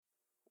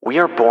We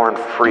are born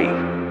free.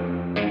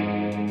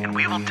 And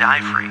we will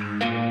die free.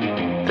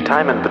 The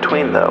time in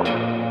between, though,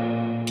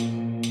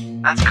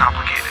 that's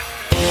complicated.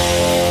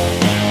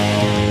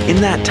 In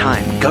that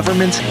time,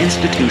 governments,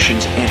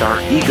 institutions, and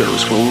our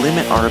egos will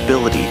limit our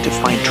ability to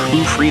find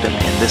true freedom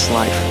in this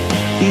life.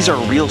 These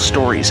are real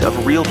stories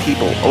of real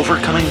people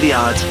overcoming the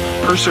odds,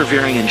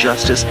 persevering in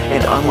justice,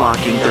 and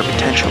unlocking their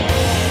potential.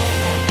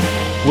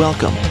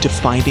 Welcome to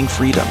Finding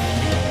Freedom.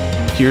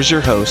 Here's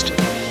your host,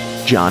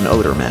 John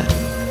Odermatt.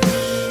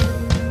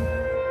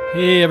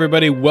 Hey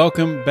everybody,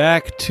 welcome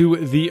back to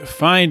the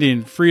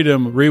Finding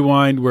Freedom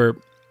Rewind, where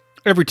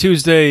every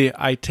Tuesday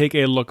I take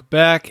a look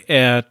back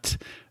at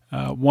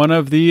one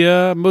of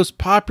the most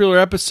popular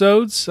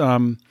episodes,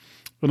 an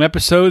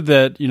episode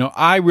that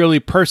I really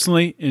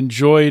personally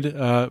enjoyed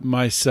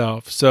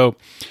myself. So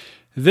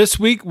this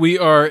week we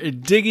are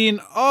digging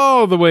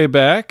all the way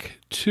back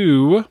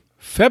to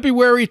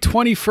February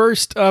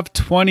 21st of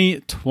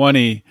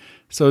 2020.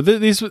 So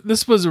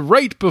this was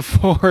right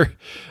before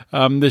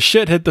the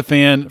shit hit the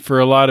fan for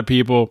a lot of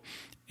people,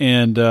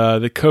 and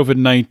the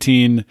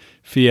COVID-19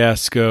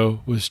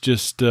 fiasco was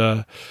just,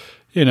 it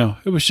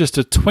was just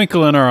a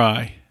twinkle in our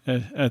eye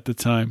at the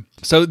time.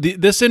 So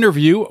this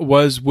interview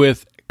was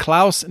with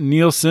Claus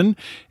Nielsen,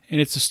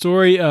 and it's a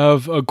story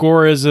of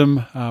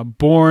agorism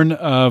born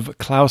of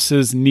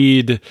Klaus's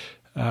need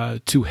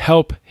to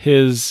help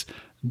his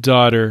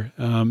daughter,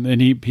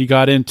 and he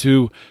got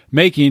into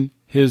making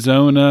his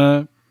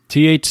own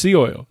THC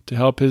oil to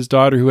help his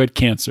daughter who had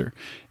cancer.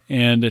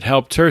 And it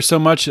helped her so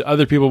much that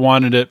other people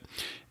wanted it.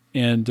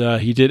 And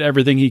he did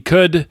everything he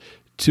could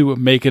to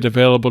make it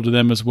available to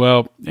them as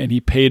well. And he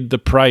paid the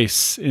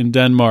price in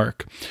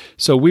Denmark.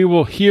 So we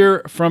will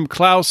hear from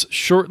Claus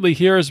shortly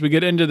here as we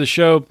get into the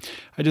show.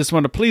 I just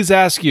want to please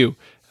ask you,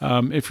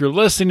 if you're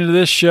listening to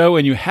this show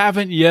and you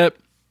haven't yet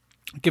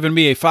given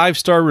me a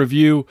 5-star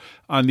review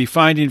on the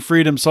Finding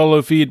Freedom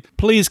solo feed,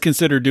 please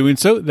consider doing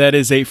so. That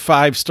is a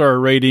 5-star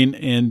rating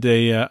and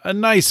a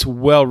nice,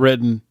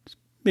 well-written,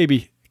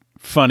 maybe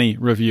funny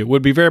review.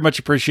 Would be very much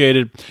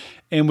appreciated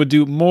and would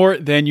do more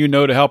than you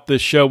know to help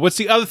this show. What's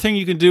the other thing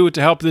you can do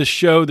to help this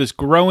show, this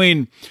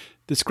growing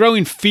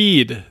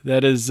feed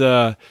that is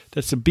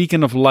that's a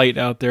beacon of light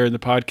out there in the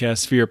podcast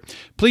sphere?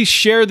 Please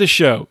share the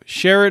show.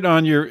 Share it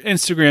on your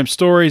Instagram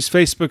stories,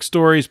 Facebook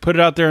stories, put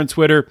it out there on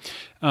Twitter.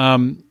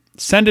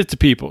 Send it to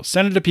people.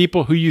 Send it to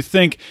people who you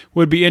think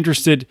would be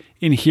interested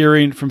in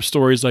hearing from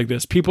stories like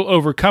this. People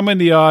overcoming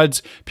the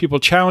odds, people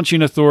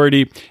challenging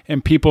authority,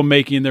 and people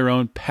making their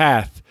own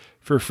path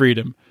for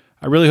freedom.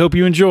 I really hope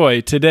you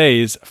enjoy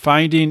today's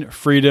Finding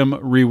Freedom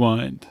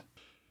Rewind.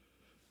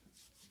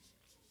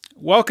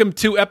 Welcome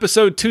to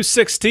episode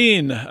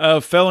 216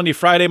 of Felony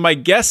Friday. My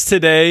guest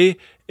today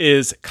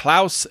is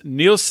Claus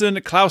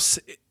Nielsen. Claus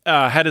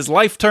had his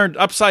life turned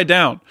upside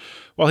down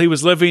while he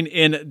was living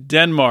in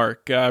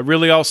Denmark.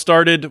 Really all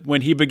started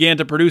when he began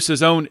to produce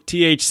his own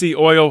THC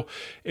oil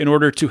in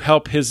order to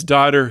help his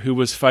daughter who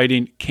was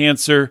fighting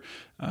cancer.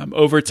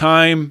 Over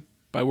time,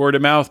 by word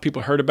of mouth,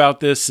 people heard about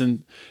this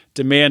and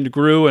demand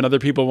grew and other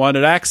people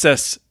wanted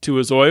access to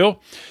his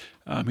oil.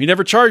 He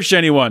never charged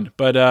anyone,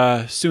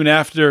 but soon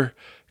after,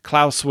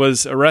 Claus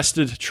was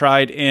arrested,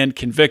 tried, and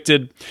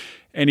convicted.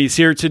 And he's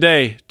here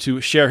today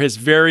to share his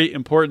very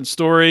important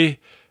story.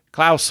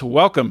 Claus,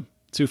 welcome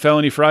to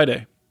Felony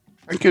Friday.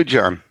 Thank you,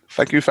 John.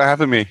 Thank you for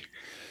having me.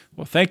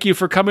 Well, thank you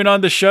for coming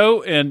on the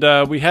show.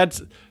 And we had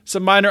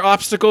some minor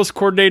obstacles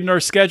coordinating our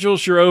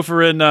schedules. You're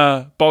over in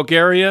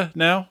Bulgaria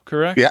now,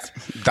 correct? Yeah,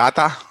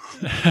 data.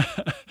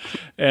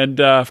 And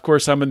of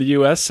course, I'm in the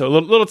U.S., so a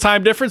little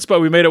time difference, but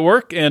we made it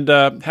work. And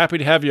happy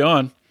to have you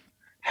on.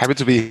 Happy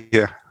to be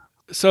here.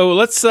 So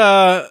let's,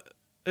 I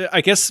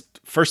guess,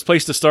 first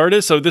place to start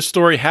is, so this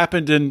story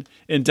happened in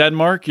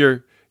Denmark.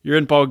 You're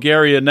in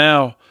Bulgaria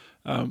now.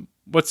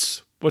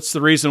 What's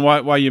the reason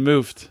why you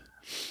moved?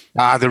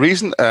 The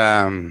reason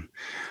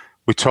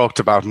we talked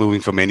about moving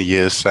for many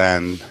years,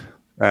 and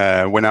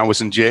when I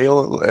was in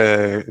jail,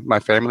 my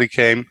family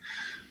came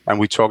and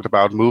we talked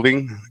about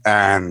moving.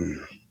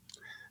 And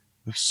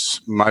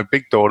my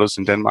big daughters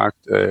in Denmark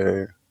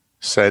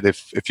said,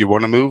 if you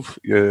want to move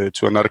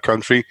to another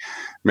country,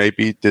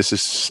 maybe this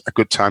is a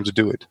good time to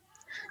do it.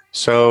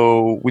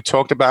 So we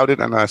talked about it,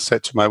 and I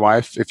said to my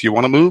wife, if you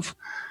want to move,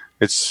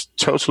 it's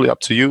totally up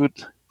to you.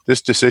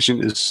 This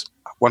decision is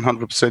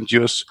 100%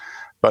 yours,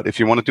 but if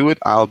you want to do it,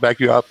 I'll back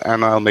you up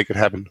and I'll make it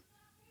happen.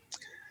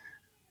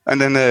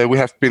 And then we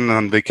have been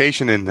on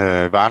vacation in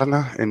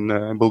Varna in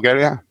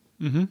Bulgaria,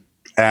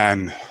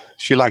 and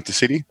she liked the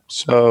city,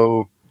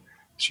 so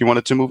she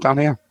wanted to move down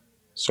here.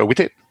 So we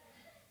did.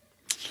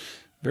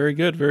 Very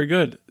good, very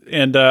good.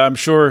 And I'm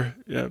sure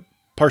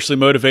partially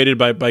motivated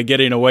by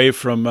getting away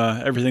from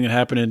everything that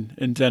happened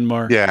in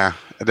Denmark. Yeah,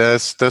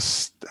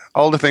 there's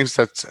all the things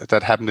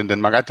that happened in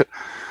Denmark.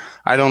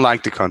 I don't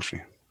like the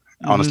country.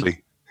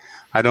 Honestly,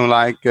 I don't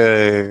like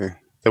the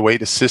way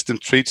the system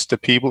treats the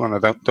people, and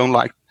I don't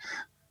like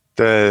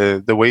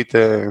the way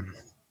the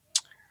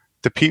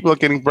people are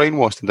getting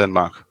brainwashed in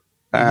Denmark,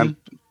 and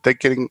they're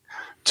getting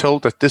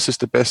told that this is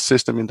the best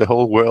system in the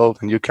whole world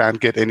and you can't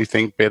get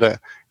anything better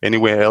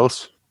anywhere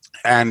else.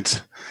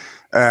 And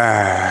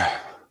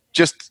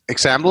just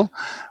example,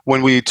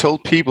 when we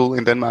told people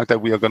in Denmark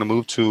that we are going to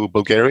move to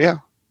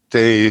Bulgaria,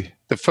 the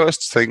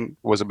first thing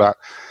was about,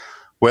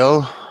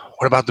 well,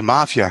 what about the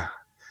mafia?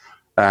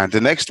 And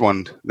the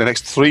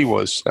next three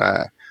was,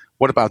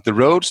 what about the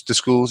roads, the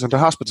schools, and the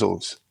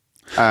hospitals?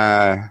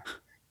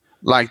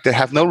 Like they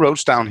have no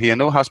roads down here,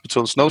 no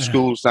hospitals, no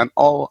schools, and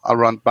all are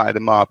run by the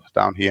mob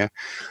down here.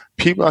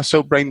 People are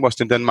so brainwashed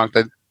in Denmark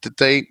that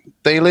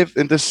they live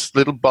in this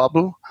little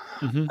bubble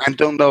and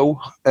don't know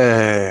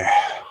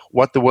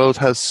what the world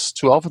has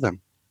to offer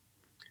them.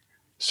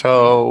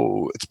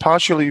 So it's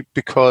partially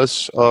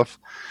because of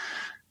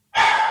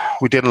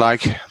we didn't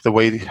like the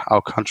way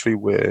our country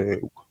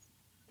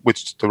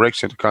which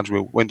direction the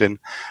country went in,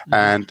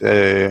 and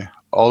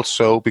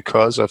also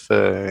because of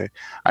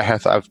I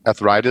have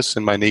arthritis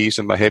in my knees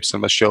and my hips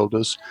and my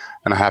shoulders,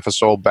 and I have a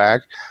sore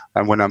back.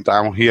 And when I'm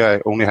down here,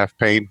 I only have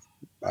pain.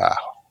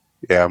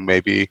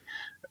 Maybe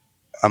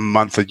a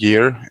month a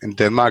year. In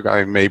Denmark,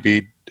 I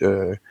maybe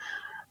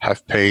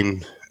have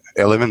pain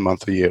 11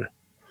 months a year.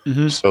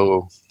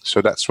 So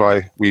that's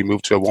why we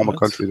moved to a warmer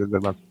country than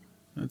Denmark.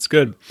 That's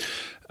good.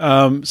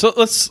 So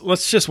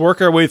let's just work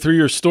our way through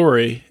your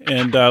story,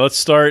 and let's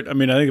start. I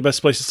mean, I think the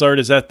best place to start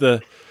is at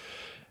the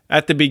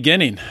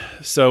beginning.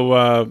 So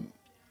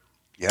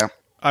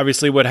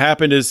obviously, what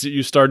happened is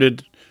you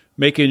started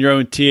making your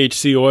own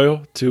THC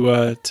oil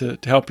to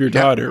help your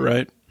daughter,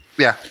 right?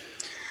 Yeah,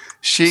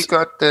 she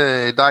got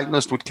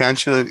diagnosed with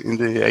cancer in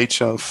the age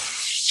of.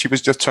 She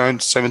was just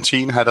turned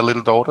 17, had a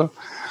little daughter,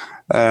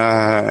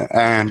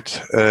 and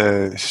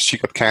she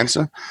got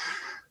cancer.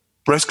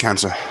 Breast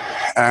cancer,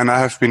 and I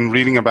have been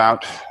reading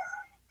about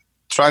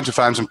trying to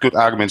find some good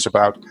arguments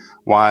about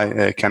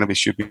why cannabis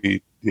should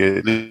be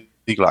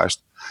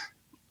legalized,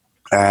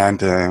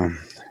 and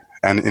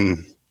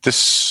in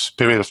this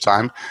period of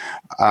time,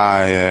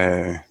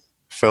 I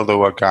fell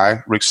over a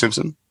guy, Rick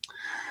Simpson,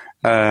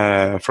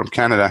 from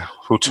Canada,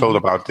 who told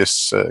about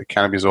this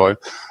cannabis oil,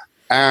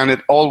 and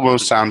it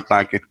almost sounded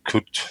like it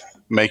could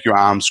make your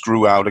arms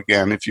grew out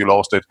again if you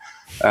lost it.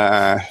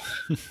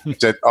 He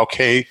said,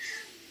 okay.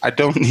 I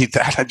don't need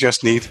that. I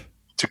just need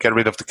to get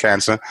rid of the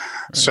cancer.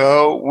 Right.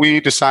 So we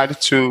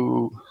decided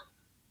to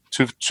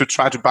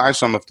try to buy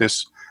some of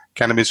this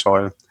cannabis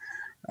oil,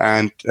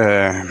 and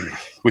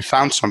we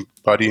found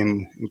somebody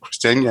in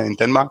Christiania in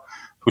Denmark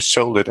who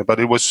sold it,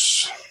 but it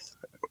was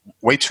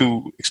way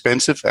too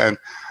expensive, and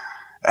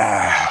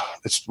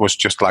it was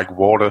just like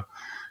water.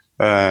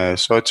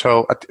 So it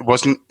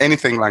wasn't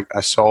anything like I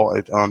saw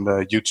it on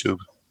YouTube.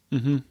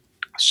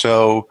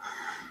 So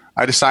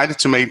I decided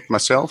to make it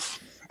myself.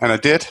 And I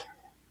did.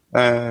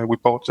 We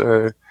bought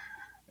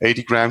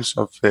 80 grams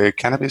of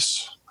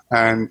cannabis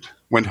and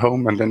went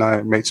home, and then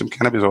I made some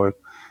cannabis oil.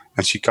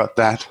 And she got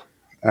that.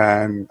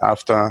 And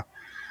after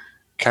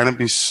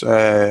cannabis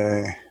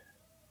oil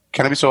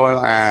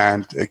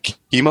and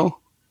chemo,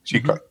 she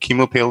got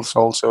chemo pills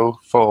also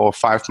for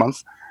 5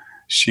 months.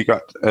 She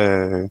got,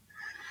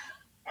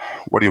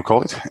 what do you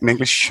call it in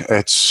English?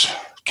 It's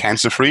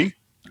cancer-free.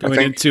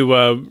 Going into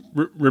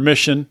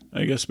remission,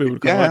 I guess we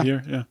would call it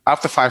here. Yeah.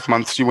 After 5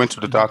 months, she went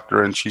to the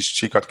doctor, and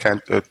she got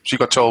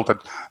told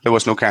that there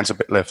was no cancer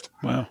left.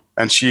 Wow.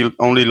 And she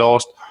only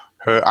lost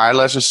her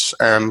eyelashes,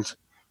 and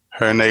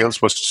her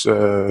nails was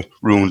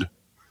ruined.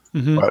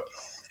 But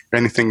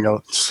anything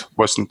else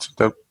wasn't.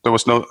 There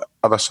was no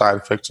other side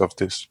effects of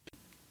this.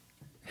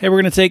 Hey,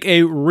 we're going to take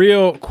a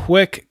real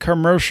quick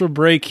commercial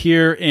break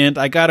here, and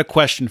I got a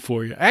question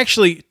for you.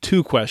 Actually,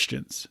 2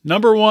 questions.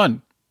 Number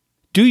 1.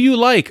 Do you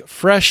like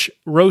fresh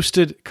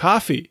roasted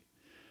coffee?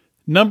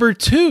 Number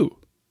 2,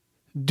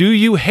 do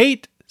you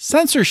hate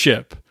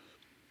censorship?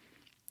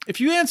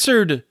 If you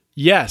answered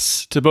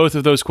yes to both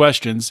of those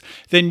questions,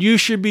 then you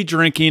should be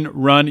drinking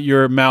Run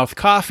Your Mouth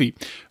Coffee.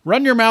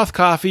 Run Your Mouth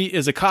Coffee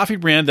is a coffee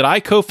brand that I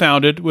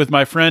co-founded with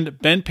my friend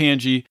Ben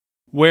Pangi,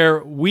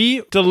 where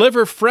we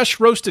deliver fresh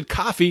roasted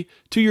coffee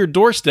to your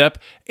doorstep,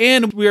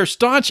 and we are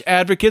staunch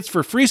advocates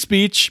for free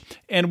speech,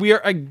 and we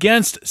are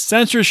against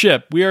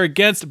censorship. We are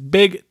against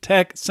big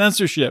tech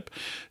censorship.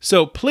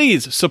 So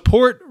please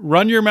support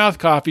Run Your Mouth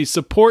Coffee,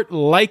 support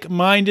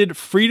like-minded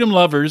freedom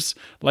lovers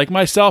like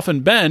myself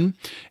and Ben,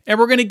 and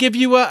we're going to give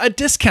you a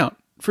discount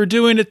for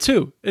doing it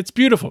too. It's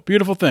beautiful,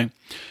 beautiful thing.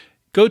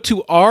 Go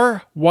to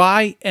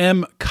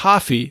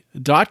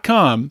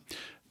rymcoffee.com,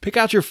 pick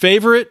out your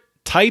favorite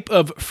type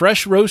of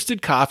fresh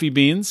roasted coffee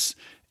beans,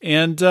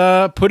 and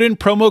put in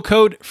promo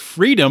code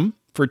FREEDOM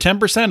for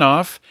 10%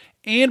 off,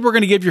 and we're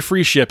going to give you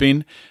free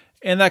shipping,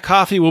 and that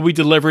coffee will be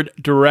delivered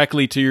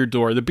directly to your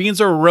door. The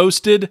beans are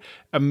roasted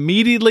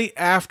immediately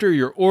after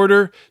your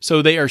order,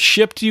 so they are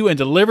shipped to you and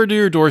delivered to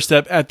your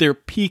doorstep at their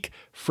peak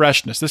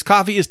freshness. This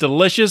coffee is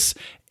delicious,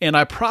 and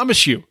I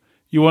promise you,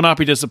 you will not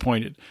be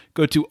disappointed.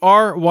 Go to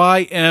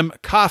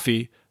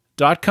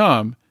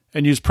rymcoffee.com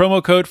and use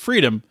promo code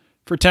FREEDOM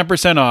for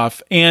 10%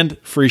 off and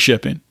free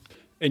shipping.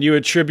 And you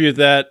attribute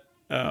that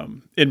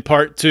in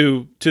part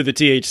to the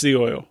THC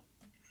oil.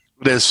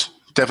 It is,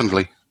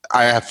 definitely.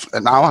 I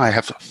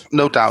have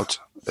no doubt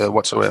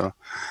whatsoever.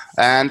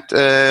 And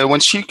when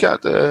she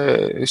got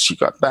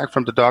back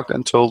from the doctor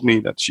and told me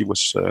that she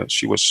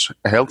was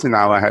healthy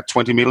now, I had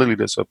 20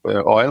 milliliters of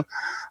oil.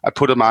 I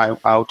put them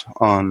out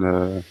on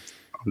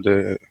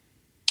the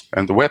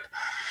web,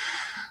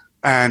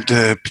 and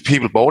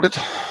people bought it.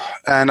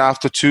 And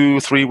after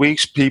 2-3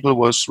 weeks, people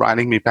was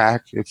writing me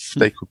back if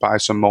they could buy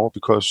some more,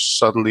 because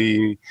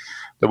suddenly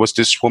there was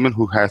this woman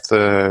who had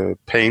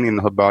pain in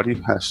her body,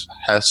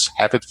 has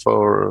had it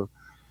for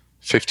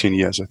 15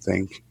 years, I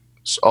think.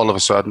 So all of a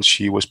sudden,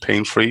 she was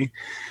pain-free.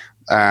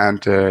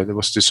 And there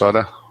was this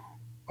other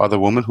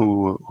woman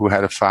who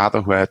had a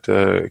father who had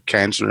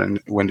cancer and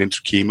went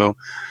into chemo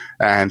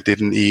and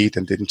didn't eat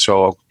and didn't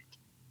talk.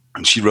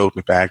 And she wrote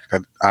me back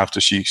that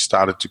after she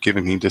started to give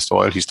him this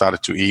oil, he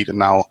started to eat, and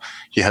now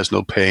he has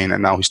no pain,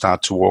 and now he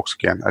started to walk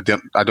again.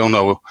 I don't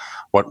know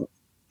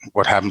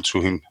what happened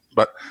to him,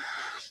 but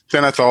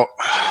then I thought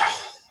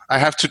I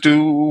have to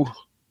do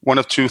one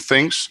of two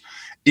things.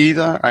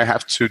 Either I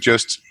have to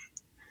just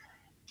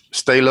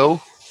stay low,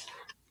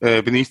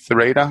 beneath the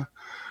radar,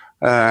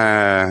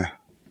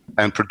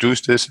 and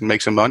produce this and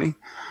make some money,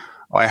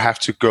 or I have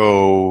to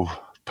go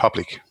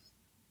public.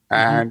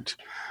 And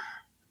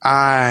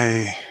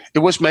it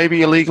was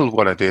maybe illegal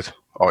what I did,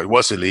 or it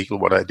was illegal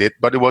what I did,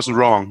 but it wasn't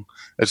wrong.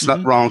 It's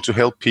not wrong to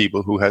help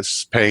people who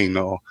has pain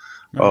or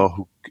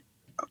who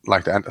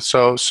like that.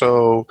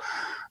 So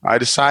I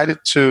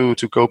decided to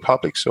go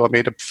public. So I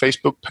made a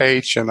Facebook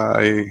page and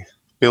I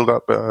built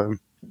up a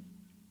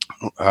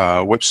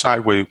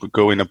website where you could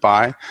go in and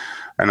buy.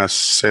 And I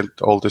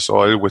sent all this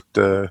oil with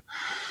the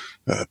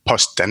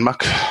Post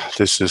Denmark.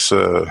 This is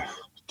the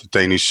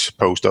Danish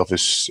post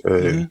office,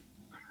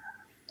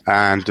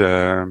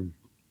 and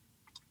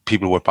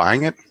people were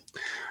buying it.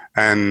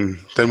 And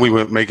then we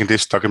were making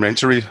this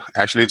documentary.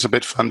 Actually, it's a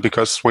bit fun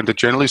because when the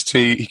journalist,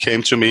 he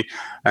came to me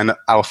and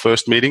our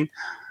first meeting,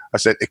 I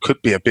said, it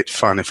could be a bit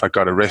fun if I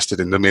got arrested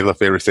in the middle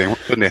of everything,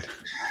 wouldn't it?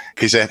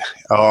 He said,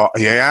 oh,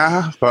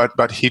 yeah,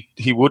 but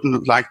he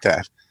wouldn't like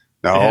that.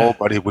 No,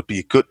 but it would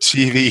be good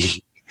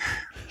TV.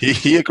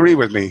 He agreed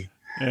with me.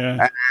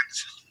 Yeah. And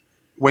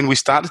when we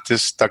started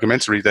this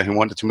documentary that he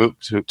wanted to move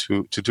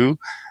to do,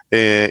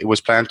 it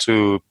was planned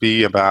to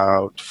be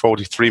about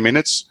 43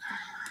 minutes.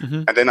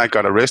 And then I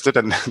got arrested,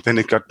 and then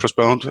it got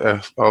postponed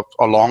or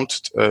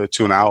longed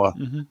to an hour.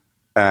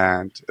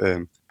 And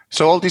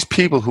so all these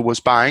people who was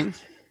buying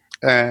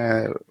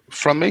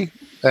from me,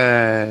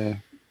 a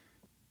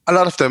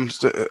lot of them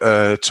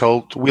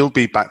told, we'll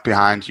be back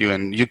behind you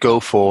and you go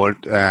for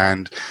it.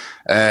 And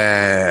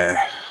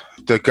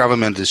the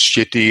government is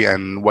shitty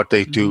and what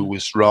they do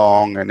is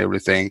wrong and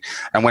everything.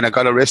 And when I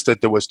got arrested,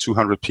 there was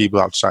 200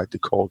 people outside the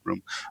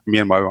courtroom. Me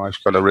and my wife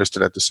got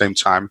arrested at the same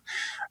time.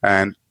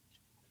 And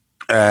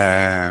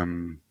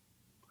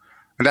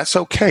that's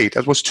okay.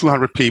 That was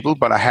 200 people,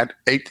 but I had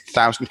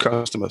 8,000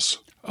 customers.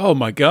 Oh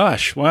my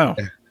gosh! Wow,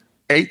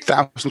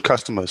 8,000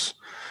 customers.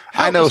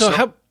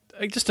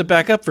 Just to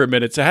back up for a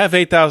minute, to have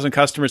 8,000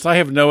 customers, I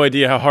have no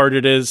idea how hard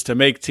it is to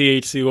make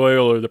THC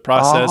oil or the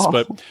process.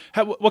 But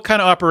what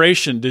kind of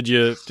operation did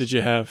you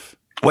have?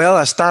 Well,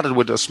 I started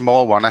with a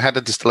small one. I had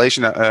a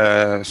distillation,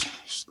 this.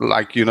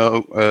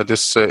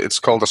 It's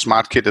called a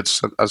smart kit.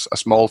 It's a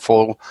small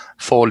 4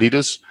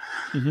 liters.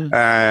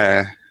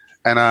 And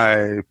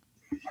I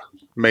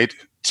made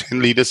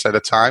 10 liters at a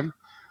time,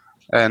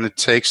 and it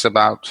takes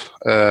about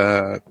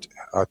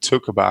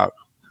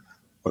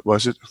what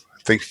was it?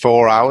 I think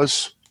 4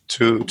 hours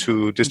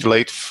to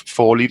distillate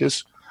 4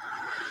 liters,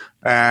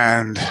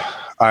 and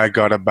I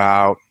got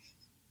about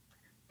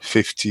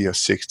 50 or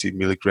 60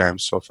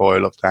 milligrams of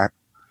oil of that.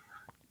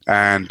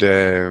 And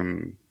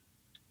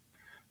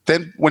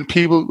then when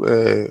people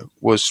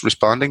was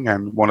responding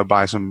and want to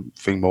buy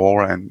something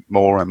more and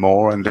more and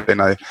more, and then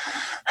I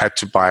had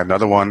to buy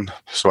another one.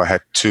 So I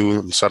had 2,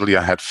 and suddenly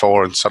I had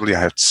 4, and suddenly I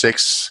had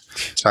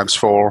 6 times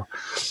 4.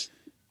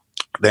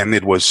 Then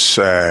it was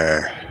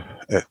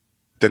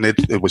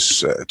it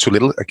was too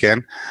little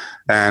again,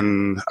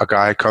 and a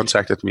guy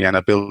contacted me, and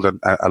I built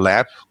a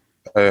lab,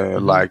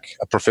 like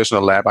a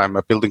professional lab. I'm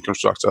a building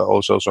constructor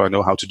also, so I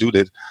know how to do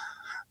this.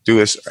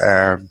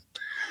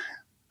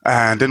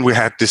 And then we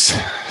had this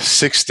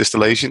 6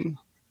 distillation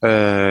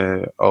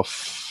of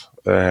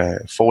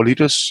 4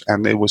 liters,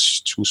 and it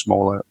was too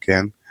small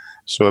again.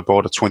 So I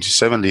bought a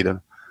 27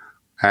 liter,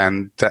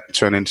 and that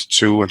turned into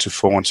 2, into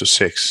 4, into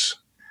 6.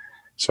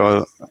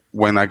 So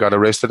when I got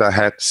arrested, I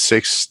had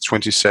 6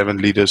 27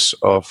 liters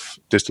of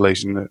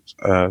distillation.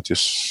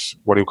 Just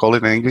what do you call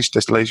it in English?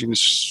 Distillation?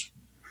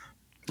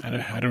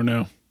 I don't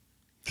know.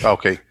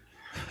 Okay.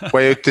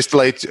 Where you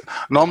distillate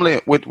normally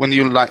when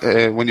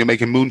you're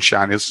making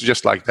moonshine, it's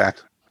just like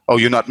that. Oh,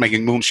 you're not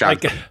making moonshine.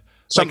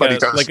 Somebody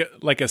does.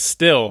 Like a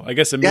still. I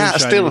guess a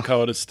moonshine you would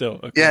call it a still.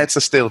 Okay. Yeah, it's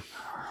a still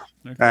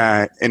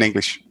in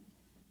English.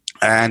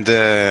 And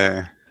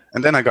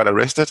then I got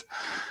arrested,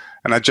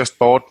 and I just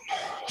bought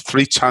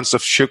 3 tons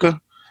of sugar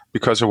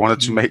because I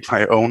wanted to make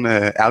my own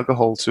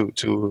alcohol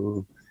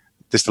to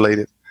distillate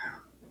it.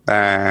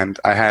 And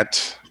I had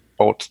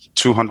bought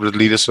 200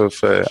 liters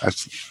of. I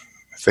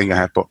think I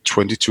had bought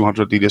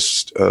 200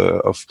 liters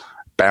of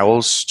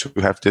barrels to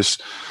have this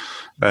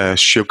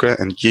sugar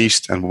and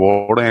yeast and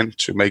water in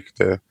to make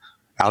the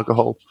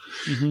alcohol.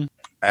 Mm-hmm.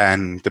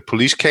 And the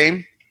police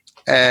came.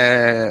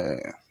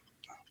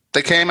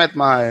 They came at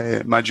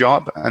my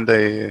job and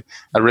they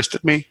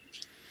arrested me.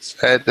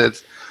 Said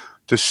that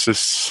this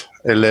is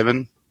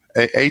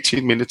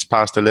 18 minutes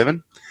past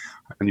 11,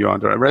 and you're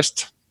under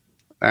arrest.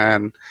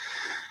 And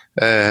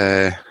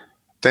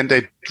then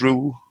they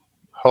drove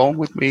home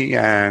with me,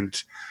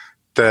 and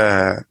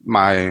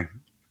my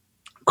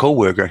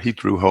co-worker, he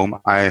drove home.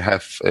 I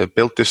have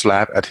built this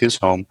lab at his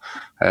home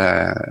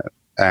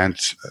and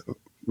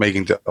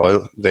making the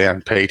oil there,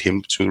 and paid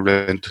him to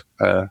rent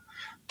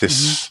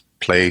this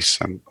place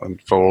and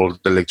for all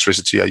the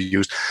electricity I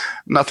used.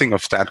 Nothing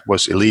of that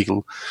was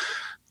illegal.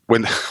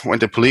 When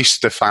the police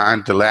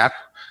defined the lab,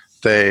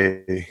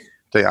 they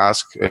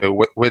asked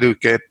where do you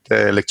get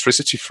the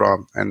electricity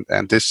from,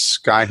 and this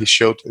guy, he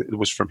showed it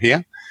was from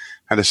here,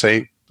 and they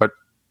say, but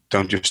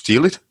don't you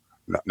steal it?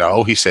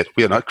 No, he said,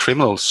 we are not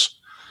criminals.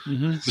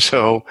 Mm-hmm.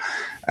 So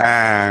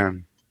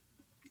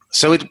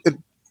it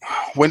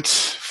went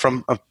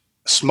from a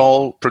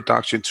small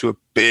production to a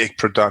big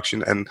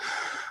production, and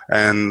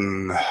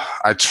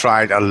I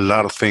tried a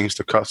lot of things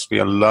that cost me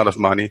a lot of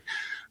money.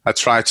 I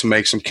tried to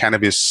make some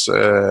cannabis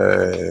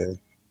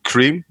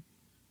cream,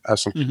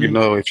 you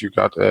know, if you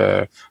got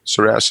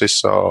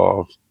psoriasis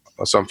or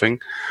something,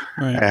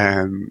 right.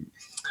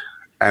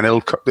 And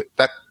it'll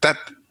that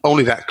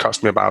only that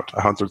cost me about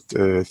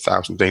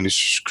 100,000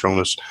 Danish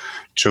kroners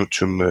to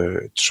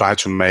try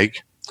to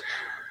make.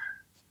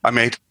 I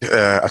made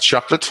a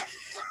chocolate.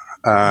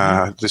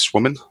 This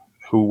woman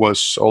who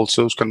was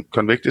also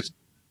convicted,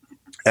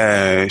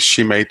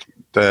 she made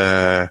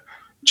the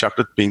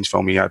chocolate beans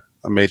for me.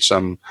 I made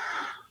some,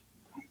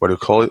 what do you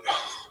call it?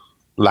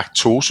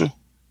 Lactose.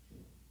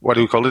 What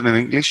do you call it in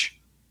English?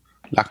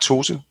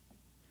 Lactose.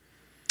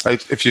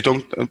 If you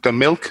don't, the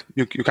milk,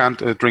 you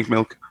can't drink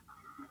milk.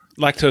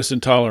 Lactose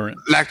intolerant.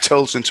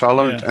 Lactose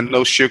intolerant, yeah. And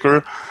no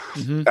sugar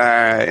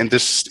in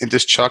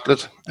this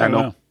chocolate, and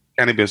no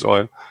cannabis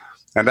oil.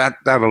 And that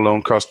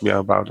alone cost me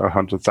about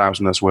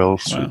 100,000 as well.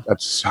 So wow.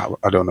 That's how,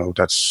 I don't know.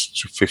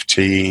 That's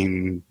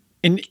 15.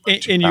 And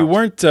you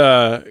weren't.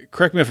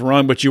 Correct me if I'm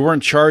wrong, but you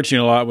weren't charging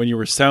a lot when you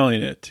were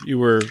selling it. You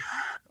were.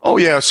 Oh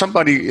yeah,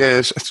 somebody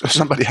has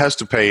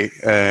to pay,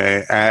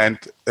 and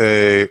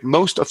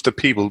most of the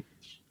people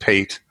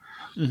paid,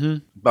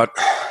 but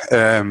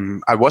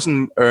I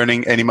wasn't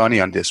earning any money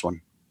on this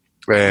one.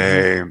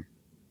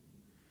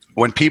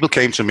 When people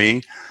came to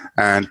me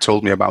and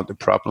told me about the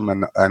problem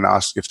and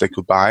asked if they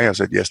could buy, I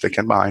said yes, they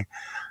can buy,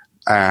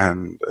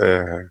 and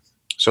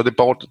so they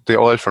bought the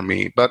oil from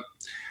me. But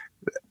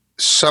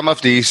some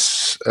of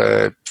these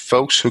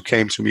folks who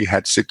came to me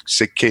had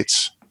sick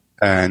kids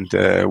and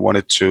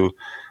wanted to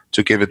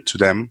give it to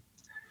them,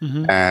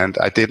 and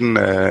I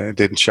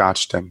didn't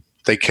charge them.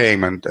 They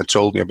came and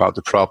told me about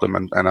the problem,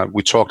 and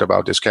we talked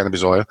about this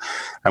cannabis oil.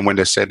 And when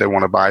they said they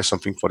want to buy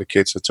something for the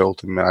kids, I told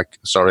them,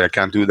 sorry, I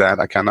can't do that.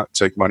 I cannot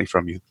take money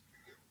from you.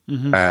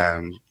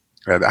 And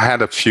I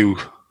had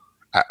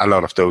a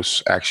lot of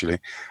those actually.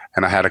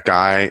 And I had a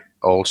guy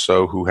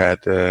also who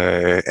had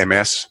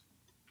MS.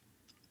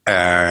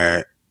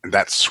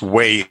 That's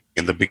way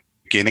in the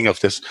beginning of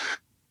this.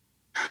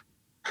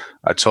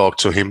 I talked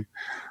to him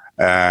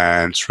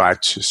and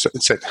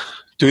said,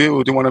 do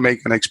you want to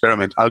make an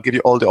experiment? I'll give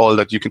you all the oil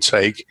that you can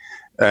take,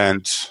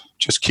 and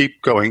just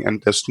keep going.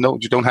 And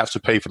you don't have to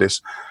pay for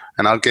this.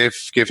 And I'll give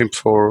him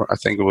for, I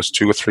think it was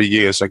 2 or 3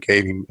 years. I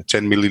gave him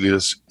 10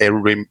 milliliters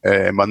every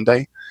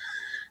Monday.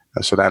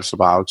 So that's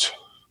about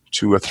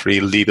 2 or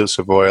 3 liters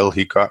of oil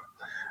he got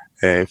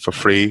for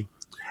free.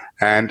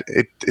 And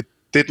it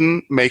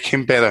didn't make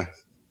him better,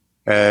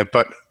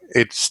 but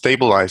it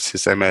stabilized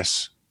his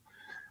MS.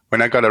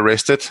 When I got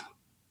arrested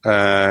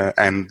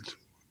and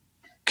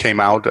came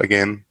out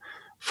again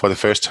for the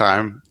first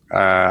time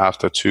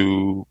after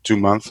two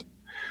months,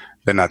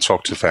 then I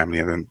talked to family,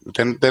 and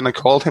then I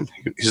called him.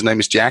 His name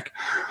is Jack,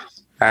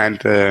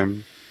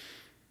 and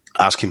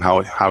asked him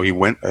how he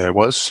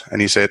was,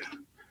 and he said,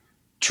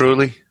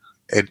 truly,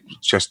 it's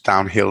just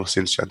downhill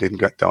since I didn't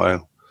get the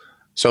oil.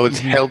 So it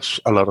helps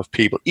a lot of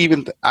people.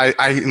 Even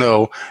I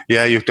know,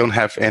 you don't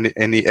have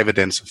any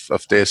evidence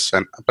of this,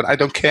 but I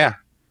don't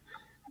care,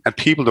 and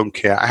people don't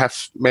care. I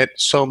have met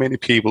so many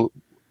people,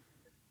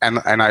 and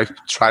I've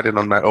tried it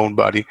on my own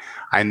body.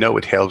 I know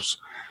it helps.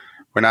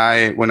 When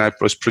I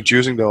was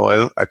producing the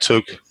oil, I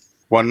took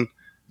 1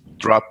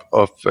 drop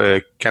of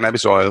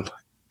cannabis oil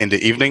in the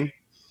evening,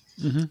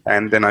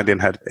 and then I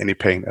didn't have any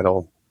pain at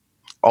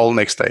all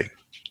next day.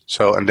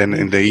 So, and then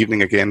in the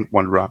evening again,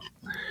 1 drop.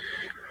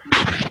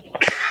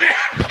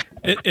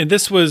 And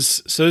this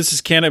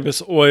is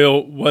cannabis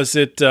oil. Was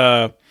it,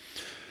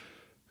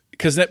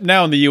 because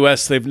now in the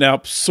U.S. they've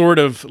now sort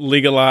of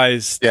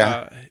legalized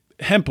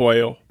hemp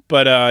oil,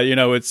 but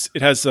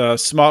it has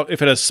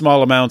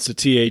small amounts of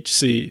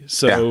THC.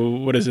 So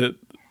what is it?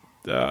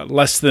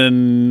 Less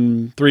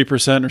than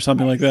 3% or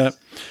something like that.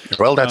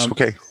 Well, that's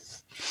okay.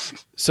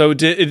 So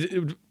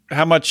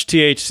how much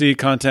THC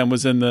content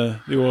was in the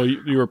oil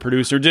you were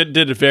producing? Or did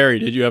it vary?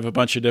 Did you have a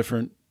bunch of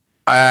different?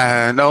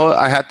 No,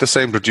 I had the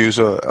same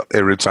producer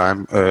every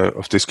time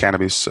of this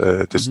cannabis,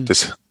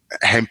 this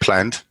hemp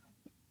plant,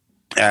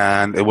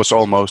 and it was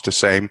almost the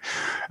same.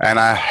 And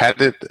I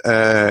had it.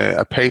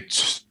 I paid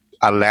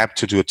a lab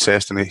to do a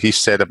test, and he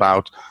said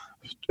about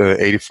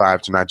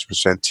 85 to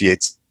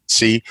 90%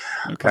 THC.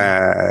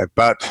 Okay.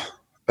 But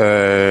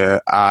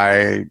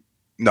I'm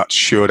not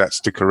sure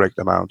that's the correct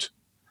amount.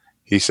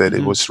 He said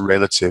it was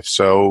relative.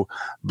 So,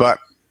 but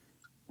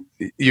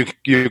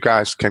you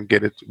guys can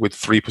get it with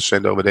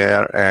 3% over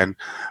there,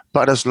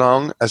 but as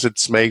long as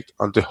it's made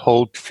on the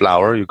whole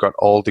flower, you got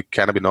all the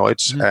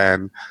cannabinoids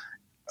and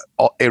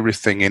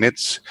everything in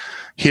it.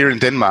 Here in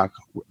Denmark,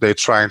 they're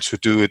trying to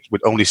do it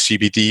with only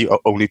CBD or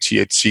only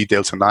THC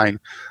delta 9,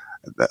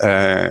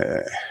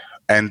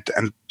 and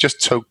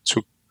just took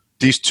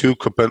these two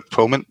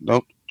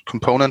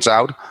components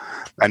out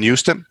and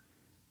use them.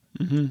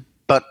 Mm-hmm.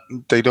 But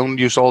they don't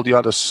use all the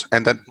others,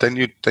 and then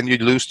you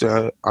lose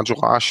the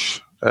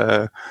entourage.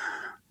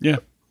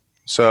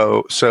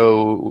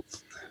 So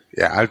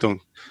yeah, I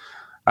don't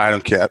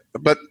care.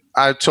 But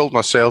I told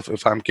myself,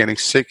 if I'm getting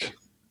sick,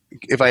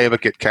 if I ever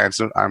get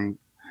cancer,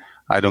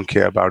 I don't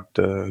care about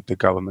the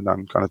government.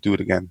 I'm gonna do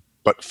it again,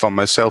 but for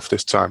myself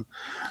this time.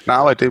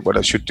 Now I did what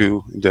I should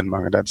do in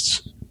Denmark, and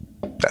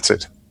that's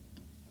it.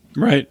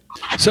 Right.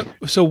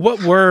 So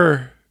what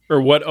were or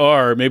what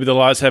are, maybe the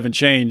laws haven't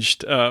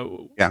changed.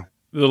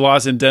 The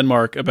laws in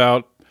Denmark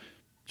about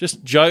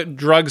just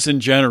drugs in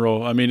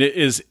general. I mean,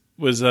 is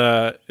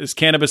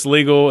cannabis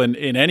legal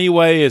in any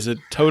way? Is it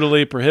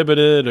totally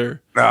prohibited,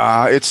 or?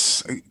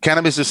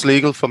 Cannabis is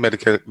legal for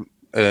medication,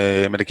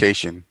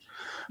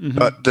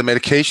 but the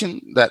medication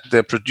that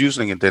they're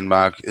producing in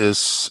Denmark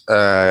is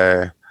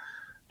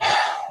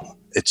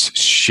it's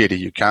shitty.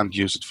 You can't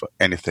use it for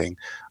anything.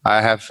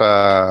 I have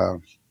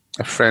a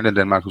friend in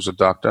Denmark who's a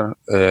doctor.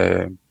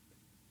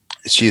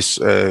 She's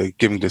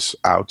giving this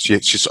out.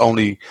 She's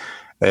only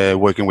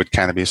working with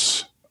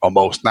cannabis.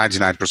 Almost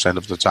 99%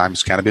 of the time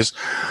is cannabis,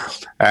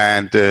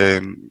 and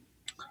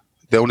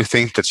the only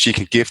thing that she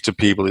can give to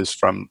people is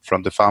from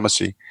the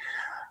pharmacy.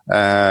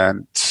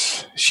 And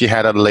she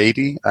had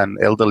an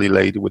elderly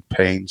lady with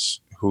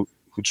pains who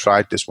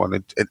tried this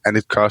one, and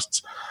it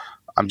costs.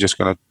 I'm just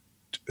gonna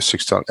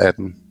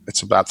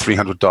it's about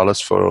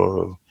 $300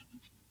 for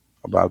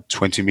about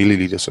 20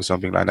 milliliters or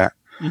something like that.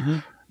 Mm-hmm.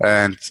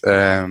 And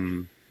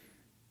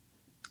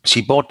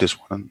she bought this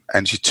one,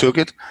 and she took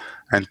it,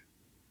 and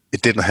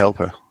it didn't help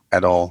her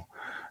at all.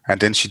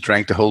 And then she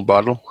drank the whole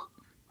bottle,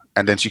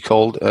 and then she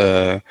called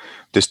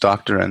this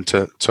doctor and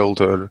told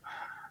her,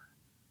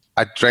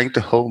 I drank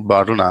the whole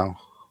bottle now,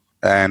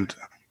 and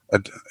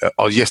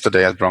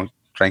yesterday I drank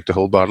the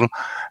whole bottle,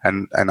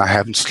 and I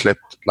haven't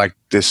slept like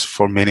this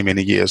for many,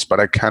 many years,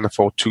 but I can't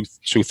afford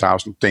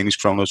 2,000 Danish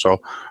kroner, or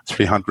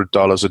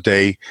 $300 a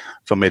day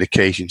for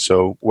medication.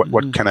 So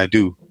what can I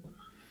do?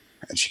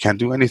 And she can't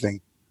do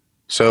anything.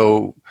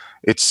 So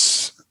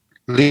it's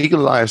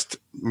legalized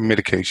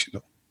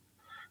medication,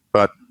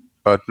 but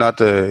not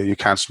you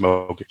can't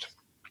smoke it,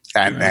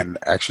 and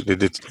actually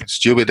it's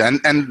stupid.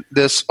 And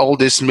there's all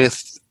this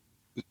myth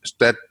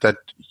that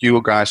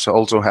you guys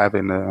also have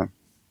in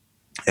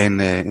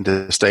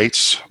the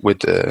States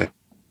with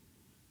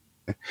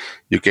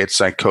you get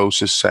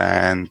psychosis,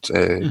 and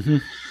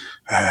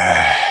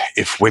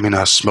if women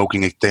are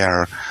smoking it,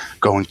 they're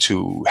going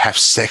to have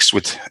sex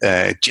with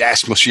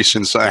jazz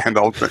musicians and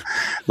all that.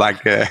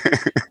 Like,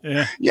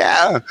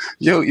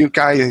 you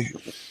guy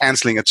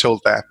Anslinger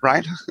told that,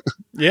 right?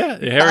 Yeah,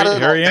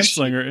 Harry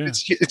Anslinger. Yeah.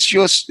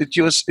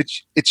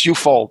 It's your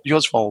fault.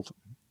 Yours fault.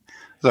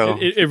 So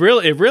it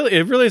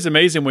really is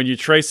amazing when you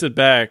trace it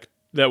back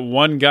that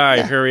one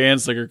guy, Harry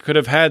Anslinger, could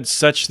have had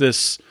such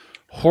this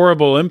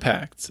horrible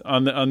impact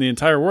on the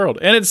entire world,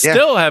 and he's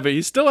still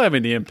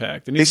having the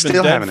impact, and he's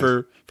been dead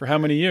for how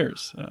many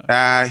years?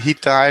 He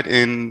died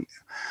in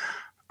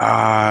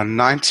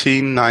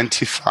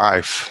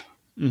 1995.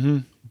 Mm-hmm.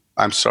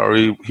 I'm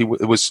sorry,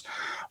 it was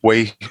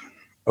way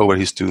over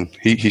his due.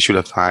 He should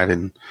have died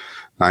in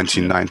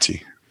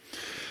 1990.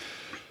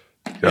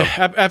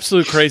 Yeah,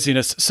 absolute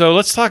craziness. So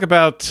let's talk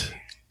about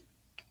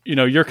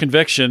your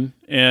conviction.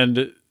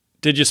 And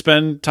did you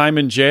spend time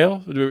in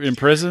jail, in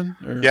prison?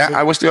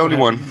 I was the only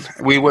one.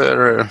 We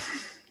were.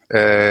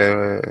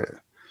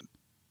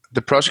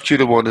 The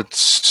prosecutor wanted,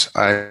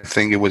 I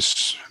think it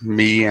was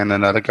me and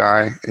another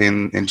guy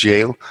in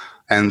jail,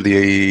 and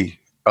the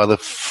other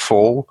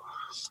 4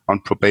 on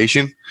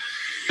probation.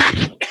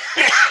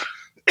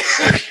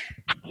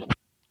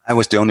 I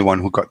was the only one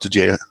who got to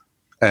jail.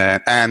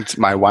 And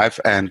my wife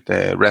and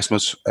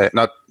Rasmus,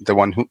 not the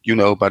one who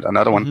but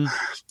another one,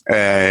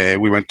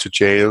 we went to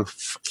jail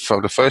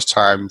for the first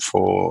time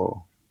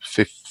for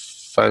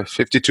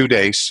 52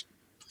 days.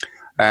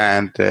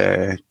 And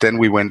then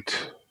we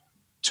went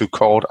to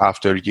court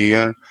after a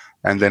year,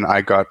 and then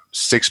I got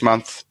 6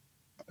 months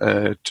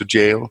to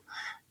jail.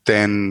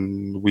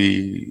 Then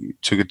we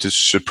took it to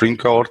Supreme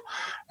Court,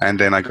 and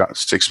then I got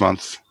 6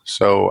 months.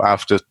 So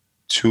after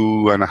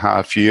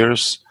 2.5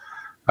 years,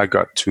 I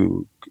got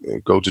to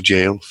go to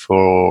jail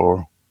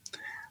for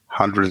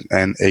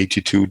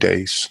 182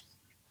 days.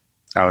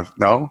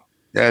 No,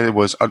 yeah, it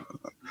was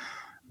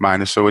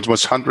minus, so it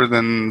was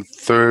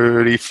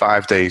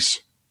 135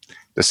 days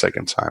the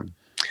second time.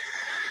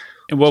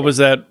 And what was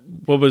that?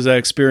 What was that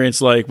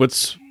experience like?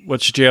 What's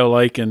jail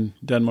like in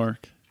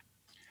Denmark?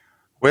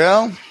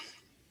 Well,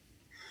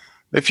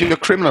 if you're a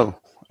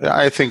criminal,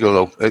 I think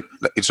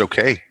it's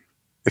okay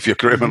if you're a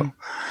criminal,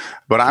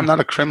 but I'm not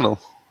a criminal,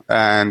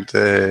 and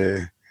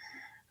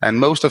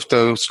most of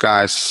those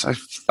guys,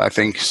 I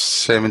think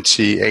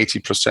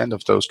 70-80%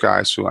 of those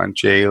guys who are in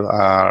jail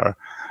are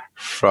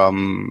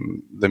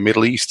from the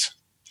Middle East.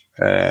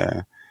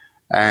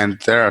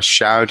 And they're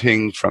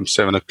shouting from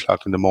 7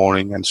 o'clock in the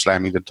morning and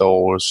slamming the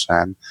doors,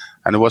 and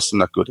it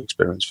wasn't a good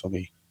experience for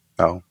me.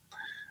 No,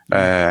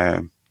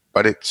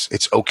 but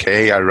it's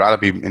okay. I'd rather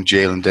be in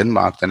jail in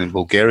Denmark than in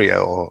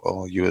Bulgaria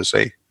or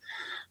USA.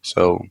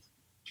 So,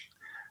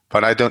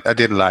 but I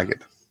didn't like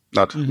it,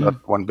 not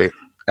one bit.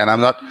 And I'm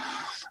not.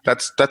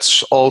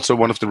 That's also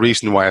one of the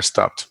reasons why I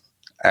stopped.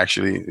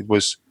 Actually, it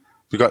was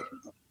because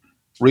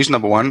reason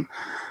number one,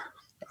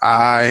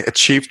 I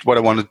achieved what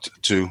I wanted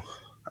to.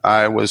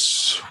 I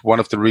was one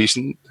of the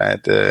reasons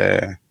that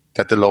the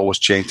law was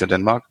changed in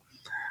Denmark,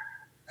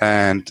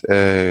 and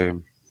I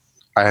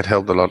had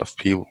helped a lot of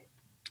people.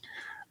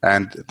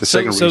 And the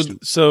second reason,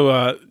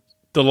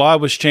 the law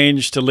was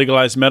changed to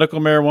legalize medical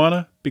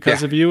marijuana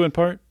because of you, in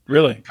part.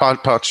 Really,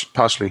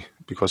 partially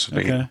because of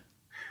me,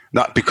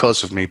 not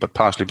because of me, but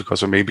partially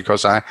because of me.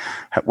 Because I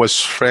was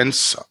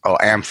friends, or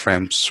am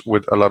friends,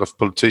 with a lot of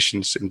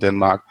politicians in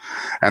Denmark,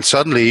 and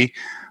suddenly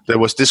there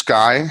was this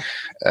guy.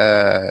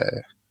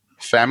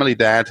 Family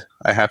dad.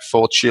 I have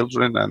 4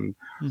 children,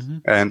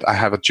 and I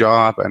have a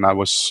job, and I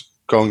was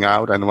going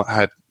out and I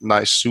had a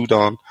nice suit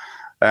on,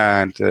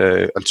 and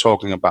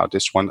talking about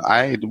this one.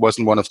 I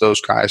wasn't one of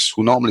those guys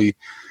who normally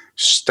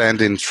stand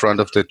in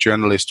front of the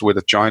journalist with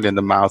a joint in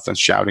the mouth and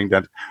shouting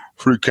that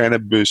free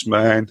cannabis,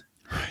 man.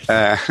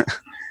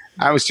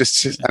 I was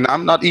just, and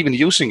I'm not even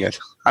using it.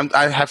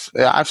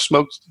 I've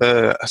smoked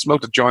I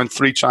smoked a joint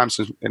 3 times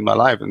in my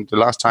life, and the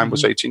last time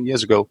was 18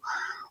 years ago.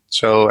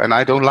 So, and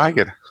I don't like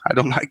it. I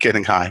don't like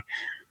getting high.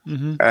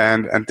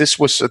 And this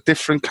was a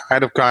different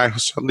kind of guy who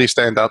suddenly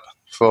stand up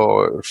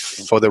for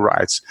the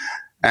rights.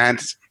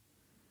 And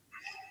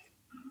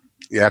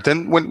yeah,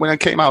 then when I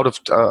came out of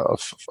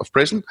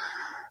prison,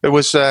 it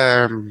was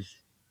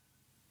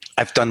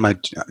I've done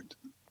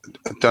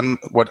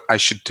what I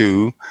should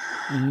do.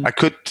 I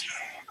could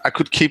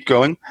keep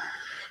going,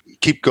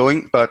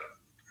 but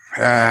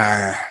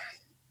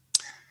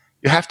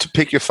you have to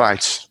pick your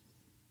fights,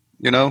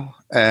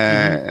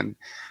 and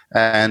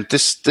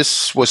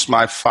this was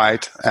my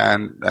fight,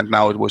 and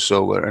now it was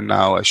over, and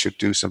now I should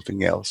do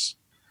something else.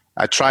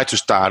 I tried to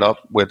start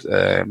up with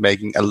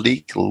making a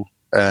legal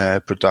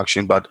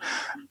production, but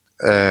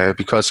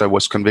because I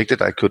was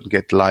convicted, I couldn't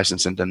get the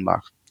license in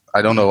Denmark.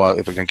 I don't know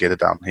if I can get it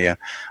down here.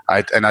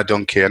 I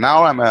don't care.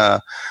 Now I'm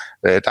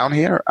down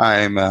here.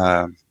 I'm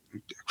a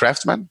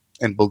craftsman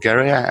in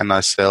Bulgaria, and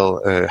I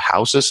sell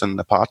houses and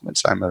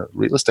apartments. I'm a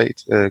real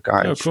estate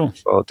guy for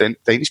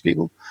Danish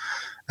people,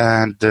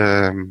 and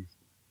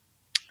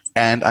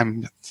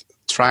I'm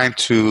trying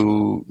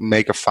to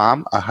make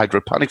a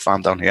hydroponic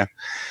farm down here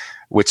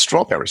with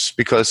strawberries,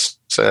 because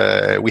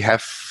we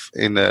have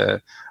in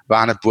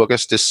Varna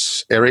Burgas,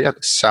 this area,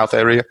 the south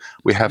area,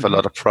 we have a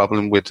lot of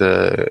problem with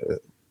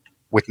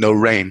no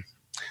rain,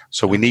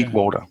 so we need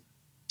water.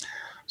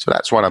 So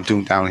that's what I'm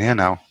doing down here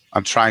now.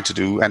 I'm trying to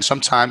do, and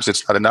sometimes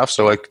it's not enough,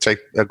 so I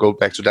go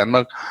back to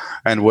Denmark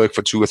and work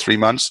for 2 or 3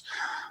 months.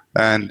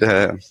 And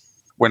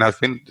when I've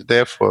been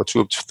there for 2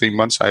 or 3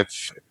 months,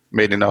 I've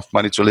made enough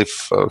money to live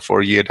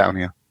for a year down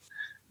here.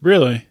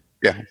 Really?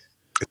 Yeah,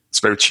 it's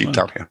very cheap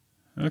down here.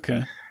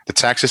 Okay. The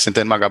taxes in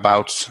Denmark are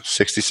about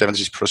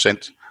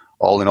 60-70%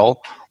 all in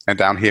all, and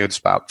down here it's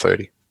about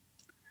 30%.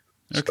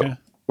 Okay.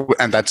 So,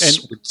 and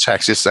that's with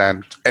taxes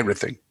and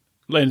everything.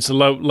 And it's a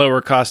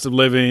lower cost of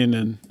living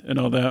and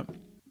all that.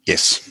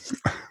 Yes.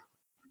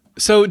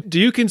 So, do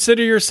you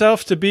consider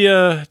yourself to be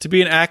an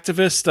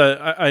activist?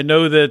 I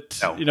know that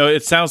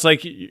it sounds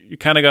like you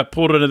kind of got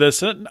pulled into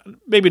this.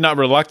 Maybe not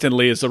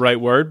reluctantly is the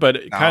right word,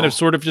 but kind of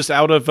sort of just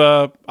out of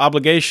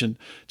obligation.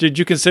 Did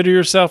you consider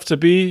yourself to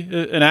be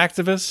an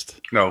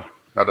activist? No,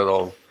 not at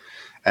all.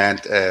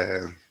 And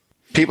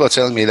people are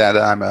telling me that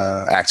I'm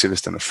an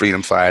activist and a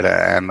freedom fighter,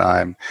 and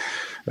I'm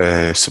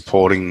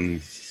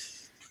supporting.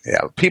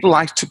 Yeah, people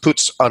like to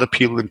put other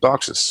people in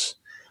boxes.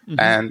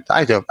 And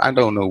I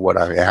don't know what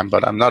I am,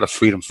 but I'm not a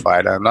freedom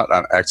fighter. I'm not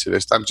an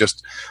activist. I'm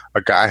just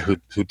a guy who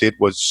did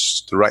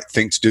what's the right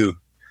thing to do.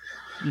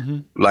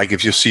 Like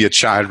if you see a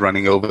child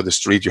running over the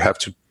street, you have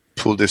to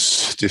pull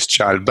this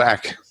child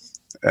back,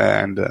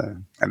 and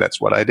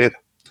that's what I did.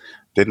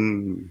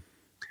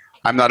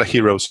 I'm not a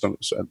hero. So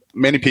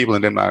many people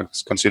in Denmark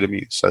consider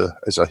me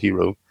as a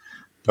hero,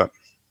 but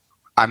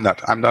I'm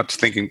not. I'm not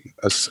thinking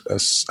as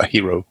a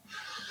hero.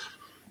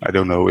 I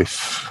don't know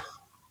if.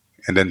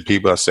 And then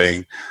people are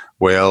saying,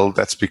 Well,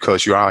 that's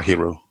because you are a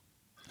hero.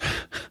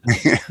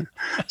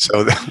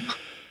 So,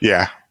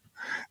 yeah.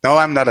 No,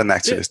 I'm not an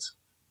activist.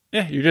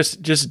 Yeah, you're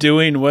just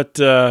doing what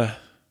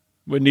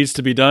needs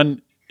to be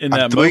done in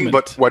that doing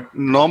moment. what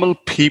normal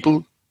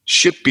people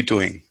should be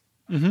doing.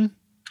 Mm-hmm.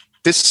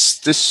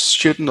 This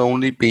shouldn't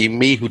only be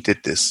me who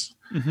did this.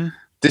 Mm-hmm.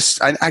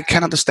 I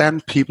can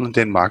understand people in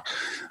Denmark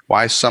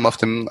why some of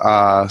them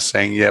are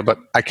saying, yeah, but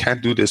I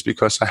can't do this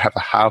because I have a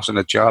house and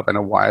a job and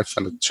a wife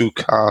and 2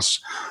 cars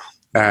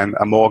and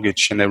a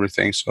mortgage and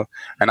everything. So,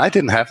 and I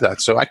didn't have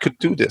that, so I could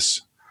do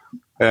this.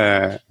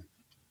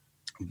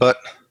 But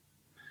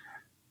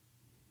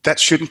that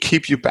shouldn't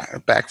keep you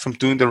back from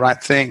doing the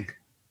right thing.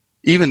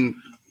 Even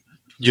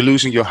you're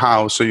losing your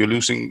house or you're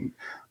losing,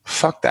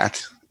 fuck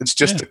that. It's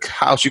just a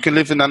house. You can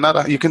live in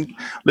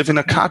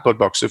a cardboard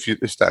box if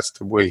that's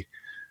the way.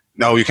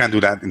 No, you can't do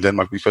that in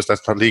Denmark because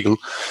that's not legal.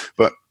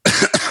 But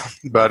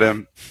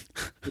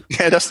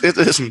it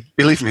isn't.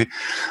 Believe me,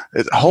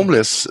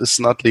 homeless is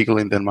not legal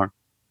in Denmark.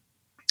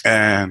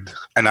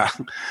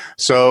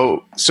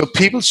 So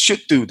people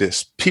should do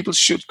this. People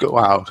should go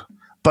out.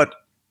 But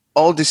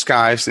all these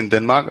guys in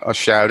Denmark are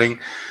shouting,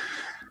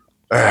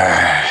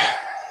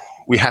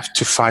 we have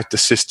to fight the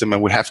system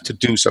and we have to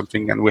do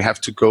something and we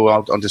have to go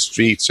out on the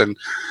streets.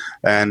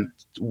 And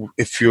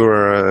if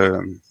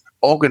you're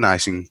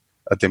organizing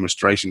a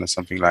demonstration or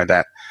something like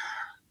that,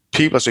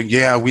 people are saying,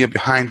 yeah, we are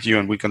behind you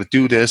and we're going to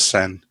do this.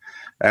 And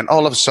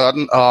all of a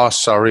sudden, oh,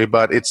 sorry,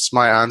 but it's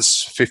my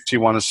aunt's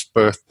 51st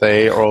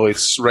birthday, or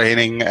it's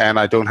raining and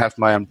I don't have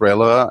my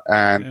umbrella.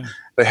 And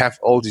they have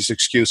all these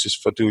excuses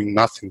for doing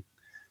nothing.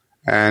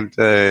 And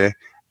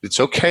it's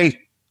okay.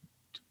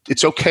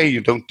 It's okay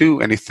you don't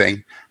do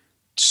anything.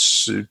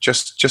 Just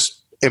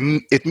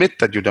admit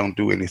that you don't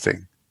do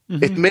anything.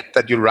 Mm-hmm. Admit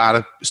that you'd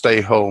rather stay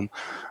home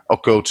or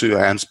go to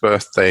your aunt's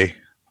birthday,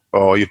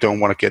 or you don't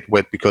want to get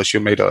wet because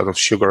you're made out of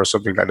sugar or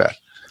something like that.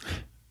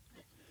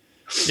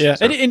 Yeah,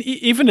 so. And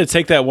even to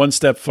take that one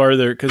step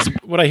farther, because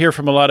what I hear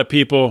from a lot of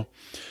people,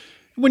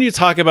 when you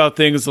talk about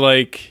things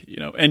like,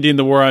 ending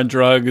the war on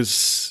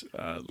drugs,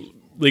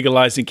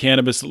 legalizing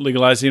cannabis,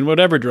 legalizing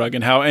whatever drug,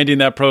 and how ending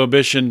that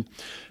prohibition,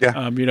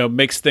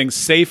 makes things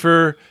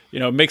safer,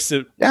 makes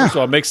first of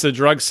all, makes the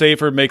drug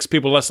safer, makes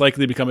people less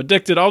likely to become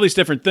addicted, all these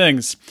different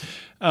things.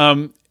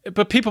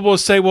 But people will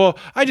say, well,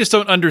 I just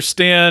don't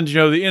understand,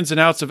 the ins and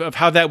outs of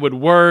how that would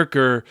work,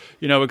 or,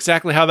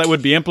 exactly how that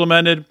would be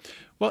implemented.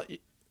 Well,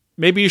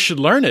 maybe you should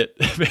learn it.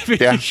 Maybe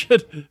you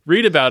should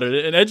read about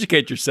it and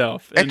educate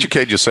yourself.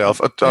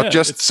 Or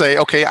just say,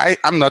 okay,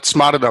 I'm not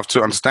smart enough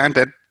to understand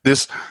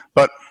this,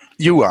 but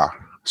you are.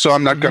 So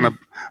I'm not going to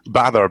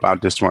bother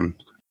about this one.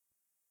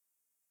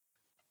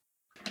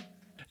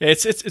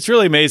 It's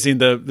really amazing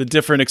the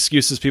different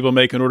excuses people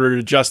make in order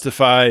to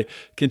justify,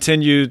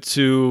 continue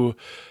to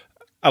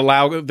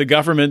allow the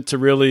government to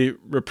really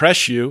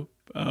repress you.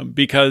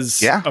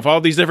 Because of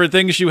all these different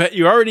things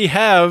you already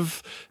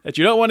have that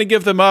you don't want to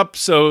give them up.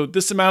 So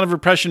this amount of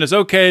repression is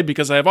okay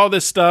because I have all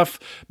this stuff.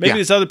 Maybe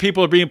these other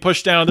people are being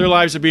pushed down, their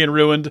lives are being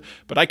ruined,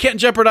 but I can't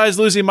jeopardize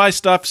losing my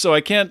stuff, so I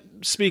can't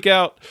speak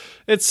out.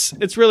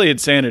 It's really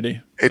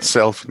insanity. It's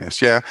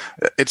selfishness. Yeah,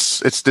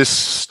 it's this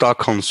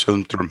Stockholm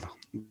syndrome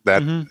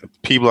that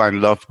people are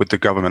in love with the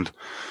government.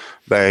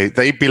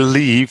 They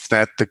believe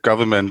that the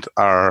government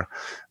are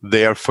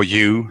there for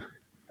you,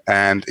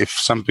 and if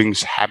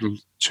something's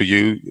happened to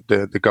you,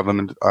 the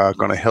government are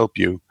going to help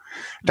you.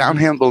 Down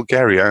here in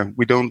Bulgaria,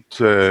 we don't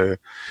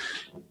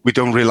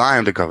rely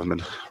on the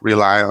government.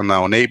 Rely on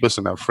our neighbors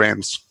and our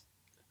friends.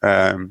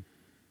 Down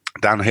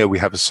here, we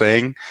have a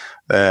saying: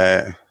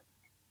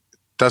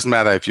 doesn't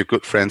matter if you're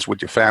good friends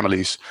with your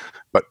families,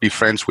 but be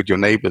friends with your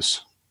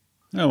neighbors.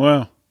 Oh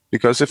wow!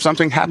 Because if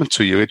something happened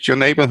to you, it's your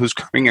neighbor who's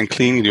coming and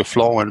cleaning your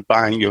floor and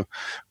buying your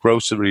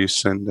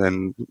groceries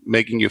and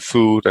making your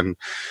food and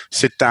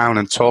sit down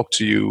and talk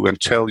to you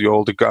and tell you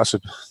all the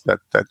gossip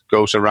that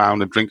goes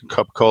around and drink a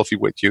cup of coffee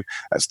with you.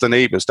 That's the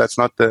neighbors. That's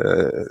not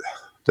the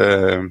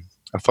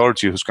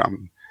authority who's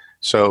coming.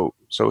 So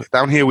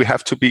down here we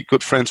have to be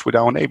good friends with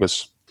our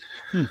neighbors.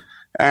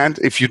 And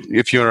if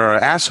you're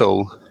an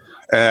asshole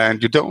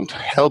and you don't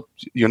help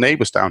your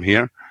neighbors down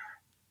here,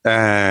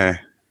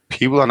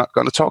 people are not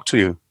going to talk to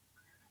you.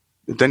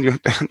 Then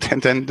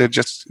they're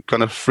just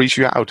gonna freeze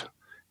you out,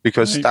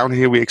 because down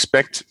here we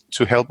expect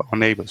to help our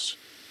neighbors,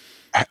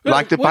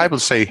 like the Bible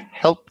say,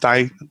 help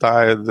thy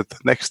the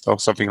next, or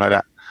something like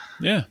that.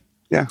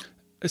 Yeah.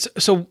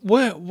 So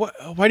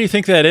why do you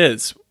think that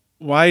is?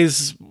 Why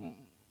is,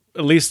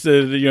 at least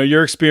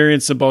your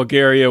experience in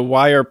Bulgaria,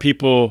 why are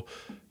people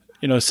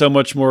so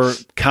much more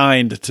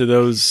kind to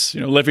those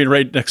living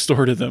right next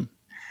door to them?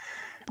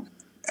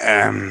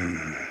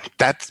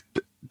 That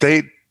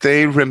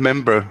they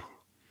remember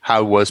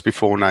how it was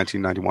before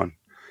 1991.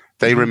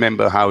 They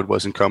remember how it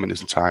was in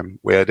communism time,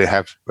 where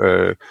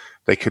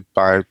they could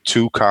buy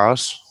two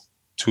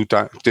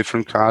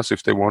different cars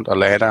if they want, a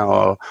Lada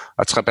or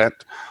a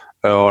Trabant,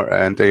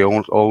 and they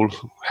all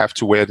have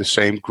to wear the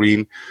same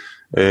green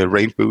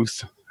rain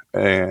booth.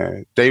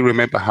 They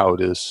remember how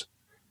it is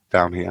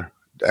down here,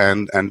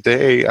 and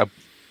they are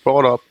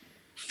brought up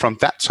from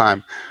that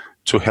time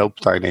to help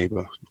thy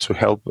neighbor, to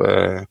help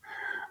the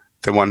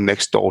one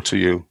next door to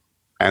you.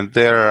 And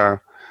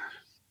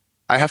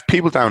I have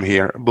people down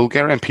here,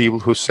 Bulgarian people,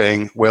 who are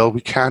saying, well,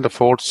 we can't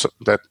afford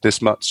that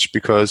this much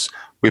because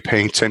we're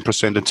paying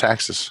 10% in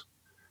taxes.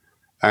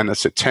 And I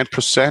said,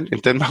 10%? In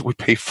Denmark, we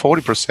pay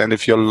 40%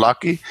 if you're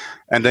lucky.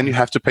 And then you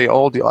have to pay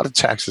all the other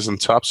taxes on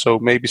top. So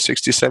maybe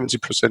 60,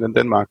 70% in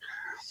Denmark.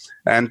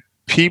 And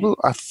people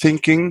are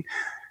thinking,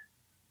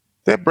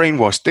 they're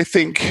brainwashed. They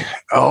think,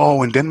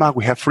 oh, in Denmark,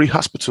 we have free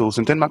hospitals.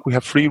 In Denmark, we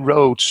have free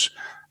roads.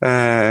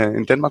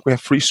 In Denmark, we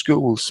have free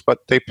schools.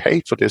 But they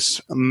paid for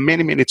this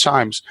many, many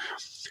times.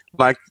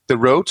 Like the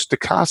roads, the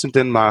cars in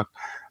Denmark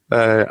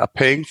are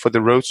paying for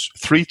the roads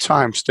 3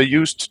 times. They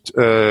used...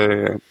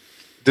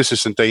 this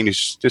is in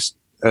Danish.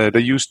 They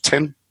used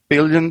 10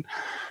 billion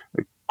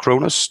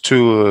kroners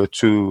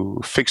to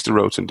fix the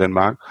roads in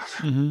Denmark.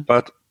 Mm-hmm.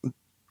 But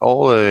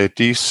all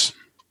these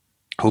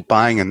who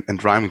buying and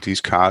driving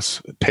these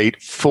cars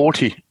paid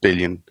 40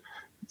 billion,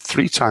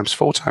 3 times,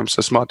 4 times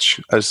as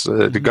much as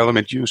the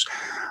government used.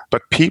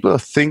 But people are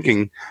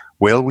thinking,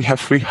 well, we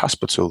have free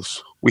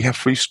hospitals, we have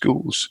free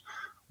schools,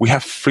 we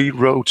have free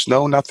roads.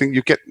 No,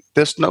 nothing.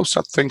 There's no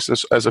such things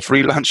as a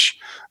free lunch,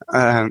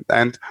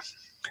 and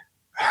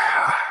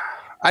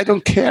I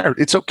don't care.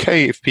 It's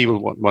okay if people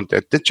want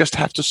that. They just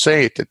have to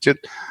say it.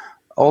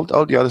 All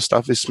the other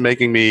stuff is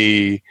making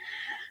me.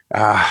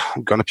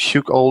 I'm gonna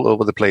puke all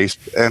over the place.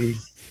 And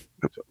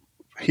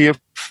here,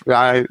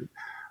 I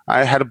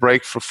had a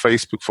break from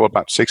Facebook for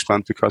about 6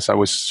 months because I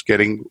was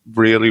getting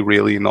really,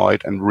 really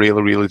annoyed and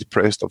really, really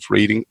depressed of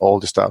reading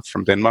all the stuff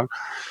from Denmark.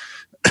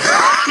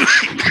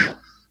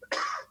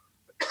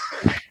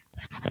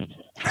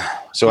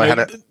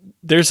 So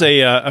There's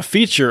a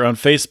feature on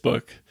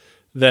Facebook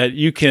that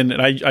you can,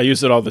 and I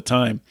use it all the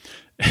time.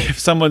 If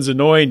someone's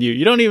annoying you,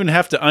 you don't even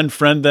have to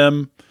unfriend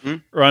them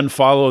or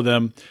unfollow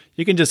them.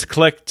 You can just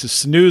click to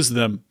snooze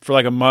them for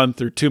like a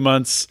month or 2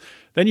 months.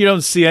 Then you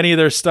don't see any of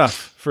their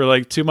stuff for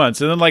like 2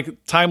 months. And then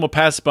like time will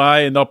pass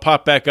by and they'll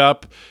pop back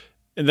up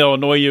and they'll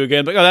annoy you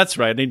again. Like, oh, that's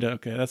right.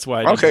 Okay, that's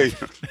why.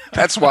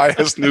 That's why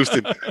I snoozed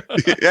it.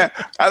 Yeah,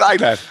 I like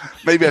that.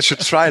 Maybe I should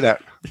try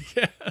that.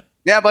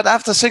 Yeah, but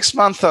after 6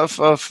 months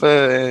of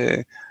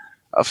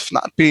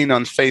not being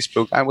on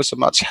Facebook, I was a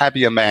much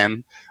happier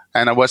man,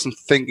 and I wasn't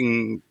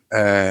thinking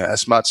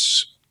as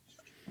much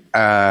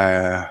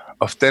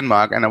of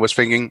Denmark. And I was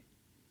thinking,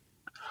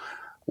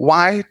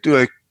 why do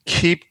I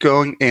keep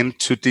going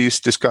into these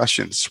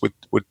discussions with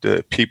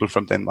the people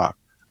from Denmark?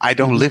 I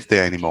don't live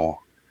there anymore.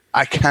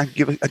 I can't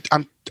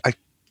I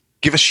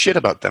give a shit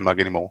about Denmark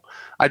anymore.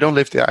 I don't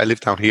live there. I live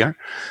down here.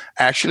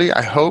 Actually,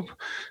 I hope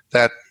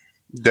that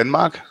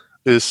Denmark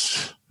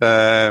is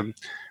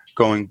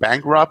going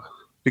bankrupt,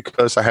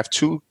 because I have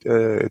 2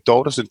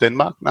 daughters in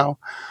Denmark now.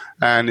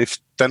 And if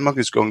Denmark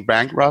is going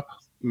bankrupt,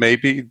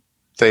 maybe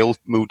they'll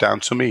move down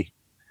to me.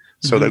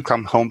 So they'll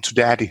come home to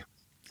daddy.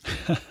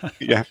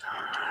 Yeah.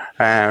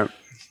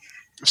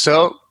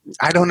 So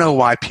I don't know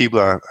why people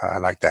are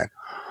like that.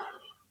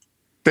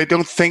 They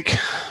don't think.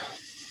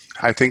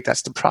 I think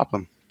that's the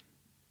problem.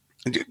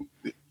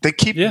 They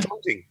keep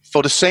voting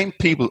for the same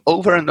people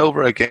over and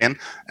over again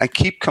and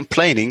keep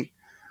complaining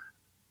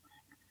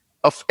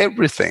of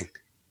everything.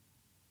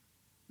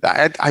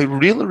 I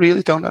really,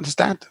 really don't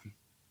understand them.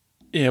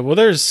 Yeah, well,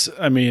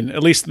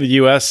 at least in the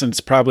U.S., and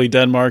it's probably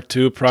Denmark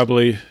too,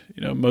 probably,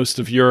 most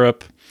of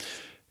Europe,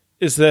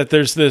 is that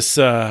there's this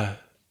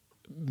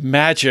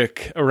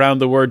magic around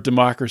the word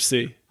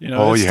democracy.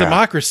 It's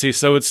democracy,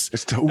 so it's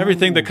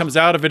everything that comes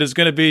out of it is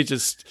going to be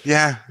just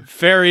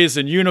fairies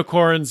and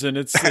unicorns, and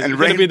it's going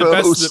to be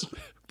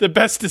the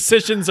best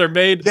decisions are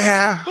made.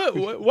 Yeah.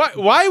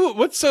 Why?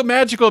 What's so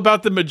magical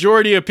about the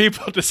majority of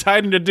people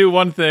deciding to do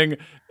one thing?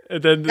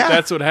 And then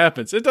that's what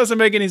happens. It doesn't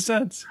make any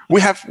sense. We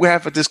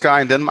have this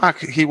guy in Denmark.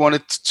 He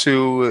wanted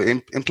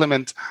to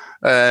implement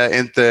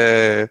in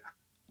the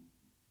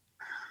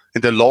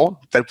law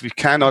that we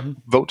cannot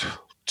vote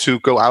to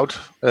go out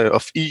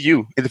of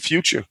EU in the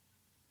future.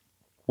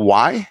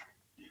 Why?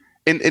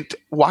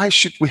 Why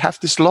should we have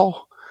this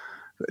law?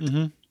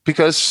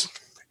 Because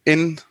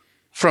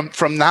from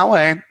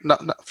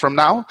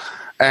now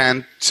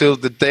until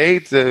the day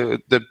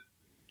the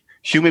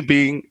human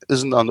being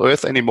isn't on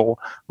Earth anymore,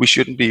 we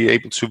shouldn't be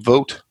able to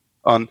vote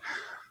on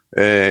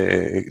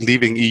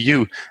leaving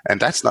EU, and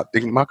that's not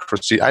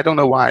democracy. I don't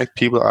know why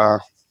people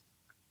are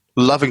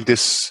loving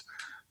this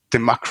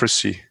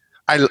democracy.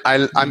 I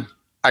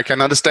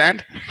can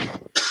understand.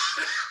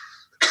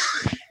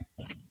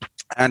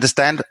 I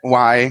understand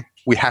why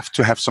we have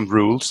to have some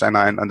rules, and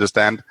I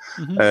understand.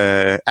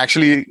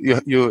 Actually, you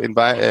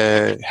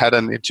had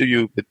an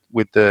interview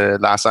with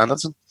Lars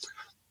Andersen.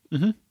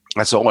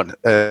 I saw it,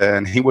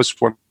 and he was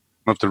one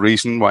of the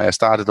reasons why I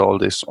started all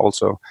this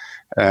also.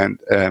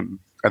 And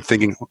I'm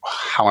thinking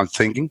how I'm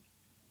thinking.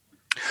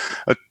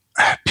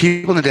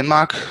 People in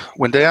Denmark,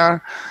 when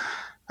they're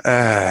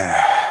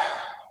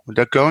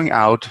going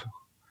out,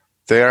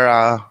 they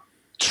are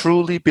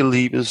truly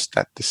believers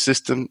that the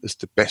system is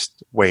the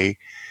best way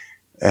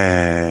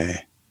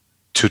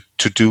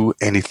to do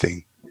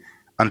anything.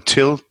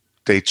 until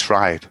they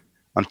try it,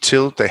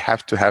 until they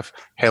have to have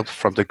help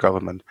from the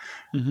government.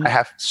 I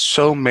have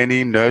so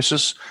many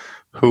nurses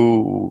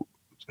who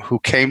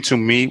came to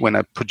me when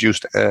I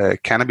produced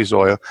cannabis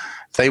oil.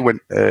 They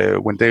went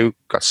when they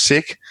got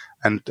sick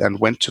and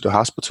went to the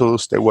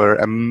hospitals. They were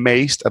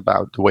amazed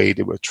about the way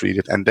they were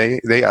treated, and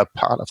they are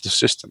part of the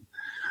system.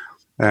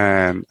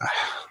 And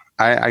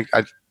I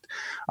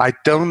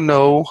don't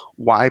know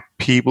why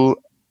people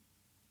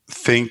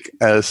think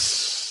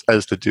as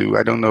they do.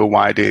 I don't know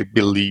why they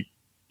believe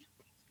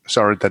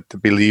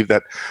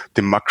that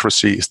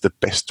democracy is the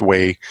best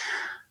way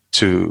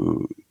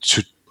to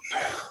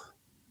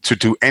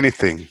do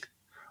anything.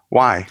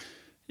 Why?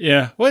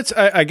 Yeah, well,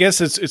 I guess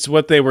it's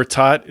what they were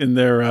taught in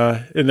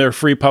their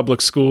free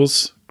public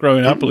schools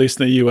growing up, at least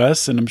in the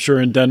U.S. and I'm sure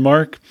in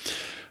Denmark.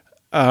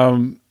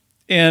 And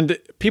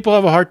people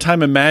have a hard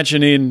time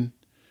imagining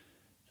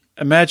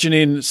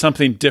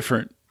something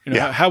different. You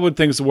know, how would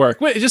things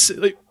work? Wait,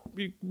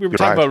 we were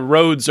talking about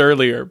roads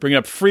earlier, bringing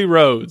up free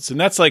roads, and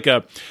that's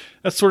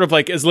sort of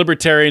like, as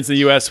libertarians in the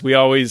U.S.,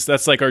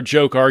 that's like our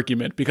joke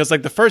argument, because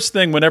like the first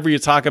thing whenever you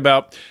talk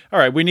about, all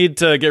right, we need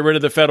to get rid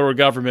of the federal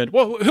government.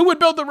 Well, who would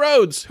build the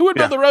roads? Who would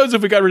build the roads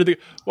if we got rid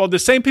of the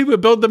same people who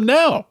build them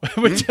now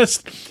would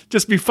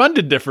just be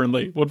funded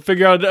differently. We'll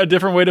figure out a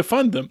different way to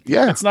fund them.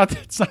 Yeah. It's not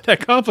that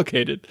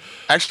complicated.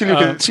 Actually, you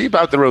can see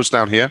about the roads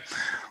down here,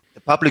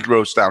 the public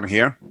roads down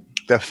here,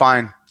 they're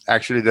fine.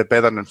 Actually, they're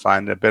better than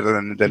fine. They're better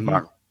than in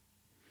Denmark.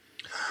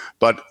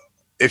 But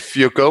if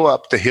you go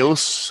up the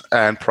hills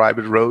and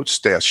private roads,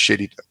 they are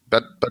shitty.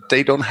 But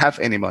they don't have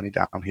any money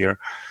down here.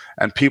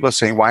 And people are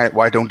saying,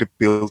 why don't they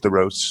build the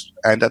roads?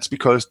 And that's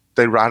because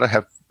they rather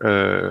have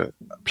a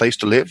place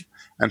to live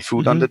and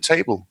food on the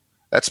table.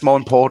 That's more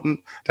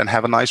important than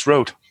have a nice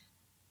road.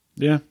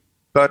 Yeah.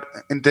 But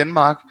in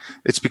Denmark,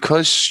 it's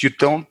because you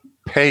don't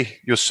pay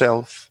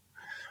yourself.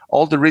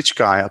 All the rich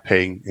guys are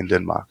paying in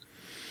Denmark.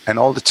 And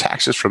all the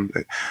taxes from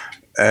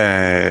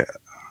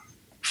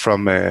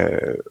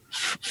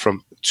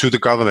to the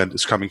government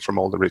is coming from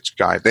all the rich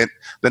guys. Then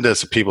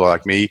there's the people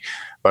like me,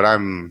 but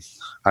I'm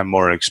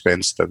more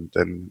expensive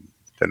than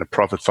a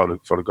profit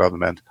for the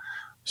government.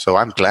 So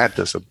I'm glad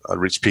there's a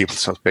rich people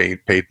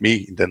paid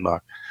me in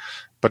Denmark.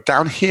 But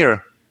down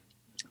here,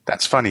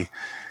 that's funny.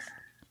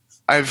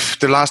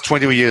 The last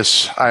 20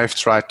 years I've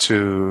tried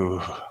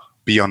to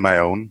be on my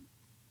own.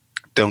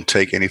 Don't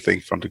take anything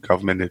from the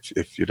government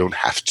if you don't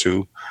have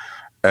to.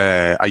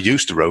 I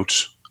use the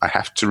roads. I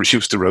have to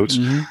use the roads.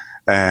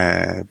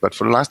 But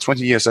for the last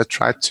 20 years, I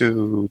tried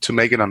to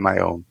make it on my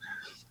own.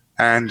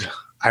 And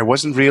I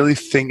wasn't really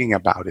thinking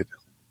about it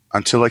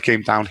until I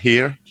came down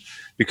here,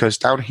 because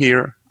down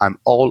here, I'm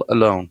all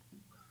alone.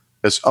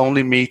 There's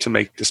only me to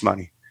make this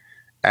money.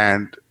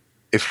 And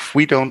if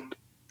I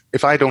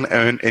don't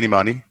earn any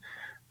money,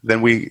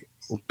 then we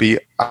will be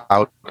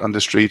out on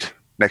the street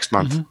next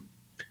month.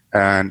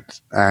 And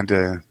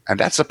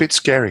that's a bit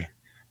scary.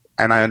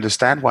 And I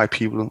understand why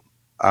people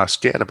are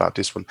scared about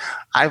this one.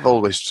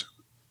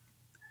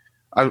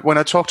 When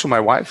I talked to my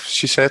wife,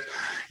 she said,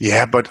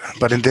 "Yeah, but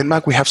in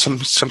Denmark we have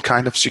some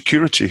kind of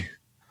security."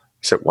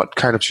 I said, "What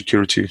kind of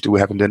security do we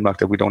have in Denmark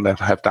that we don't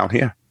have down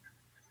here?"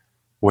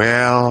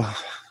 Well,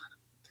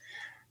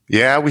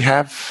 yeah, we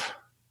have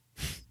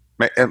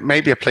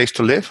maybe a place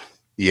to live.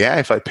 Yeah,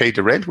 if I pay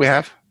the rent, we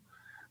have.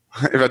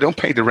 If I don't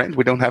pay the rent,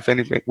 we don't have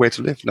anywhere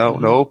to live.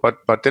 No,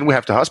 but then we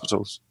have the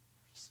hospitals.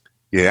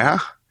 Yeah,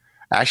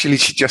 actually,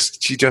 she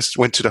just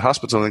went to the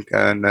hospital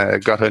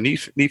and got her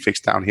knee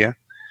fixed down here.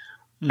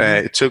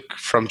 It took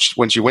from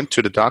when she went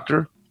to the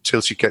doctor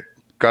till she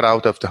got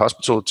out of the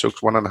hospital. It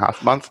took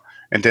 1.5 months.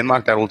 In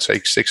Denmark, that will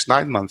take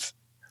 6-9 months.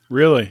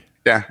 Really?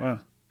 Yeah. Wow.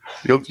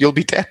 You'll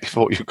be dead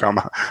before you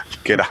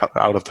get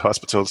out of the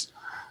hospitals.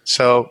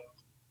 So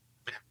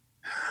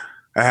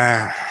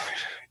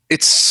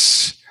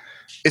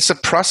it's a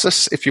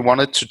process if you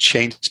wanted to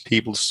change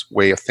people's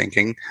way of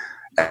thinking,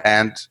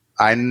 and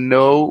I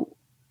know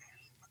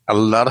a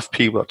lot of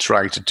people are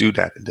trying to do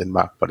that in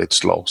Denmark, but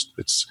it's lost.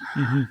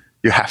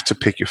 You have to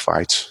pick your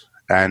fights,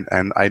 and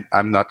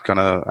I'm not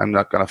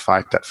gonna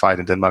fight that fight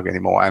in Denmark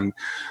anymore.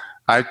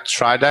 I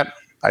tried that.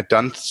 I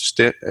done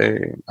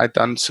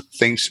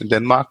things in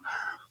Denmark,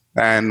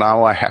 and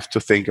now I have to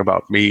think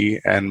about me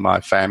and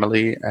my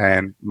family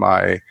and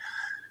my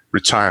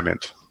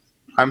retirement.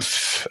 I'm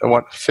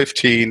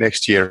 50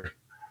 next year.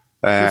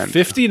 You're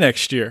 50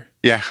 next year?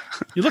 Yeah.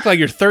 You look like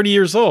you're 30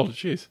 years old.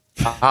 Jeez.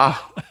 I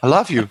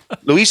love you,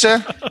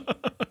 Louisa.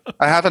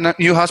 I have a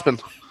new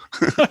husband.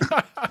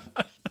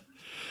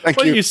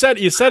 Thank you. You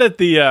said at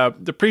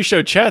the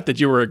pre-show chat that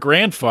you were a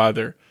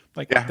grandfather.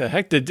 Like, what the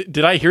heck?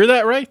 Did I hear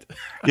that right?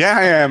 Yeah,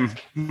 I am.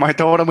 My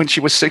daughter, when she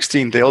was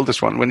 16, the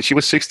oldest one, when she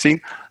was 16,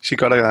 she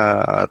got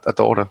a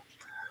daughter.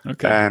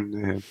 Okay.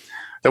 And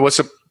there was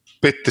a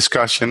bit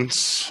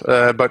discussions,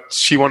 but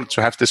she wanted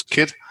to have this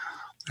kid.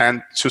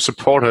 And to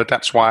support her,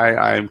 that's why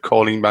I'm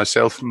calling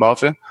myself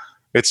Muffe.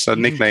 It's a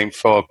nickname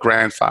for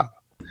grandfather.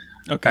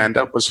 Okay. And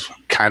that was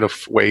kind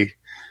of way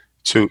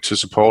to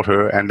support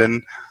her. And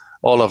then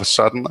all of a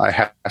sudden, I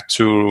had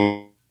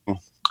to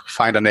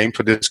find a name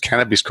for this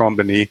cannabis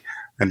company,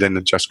 and then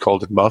I just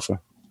called it Muffer.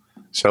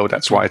 So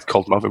that's why it's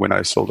called Muffer when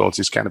I sold all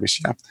this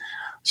cannabis. Yeah.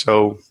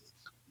 So,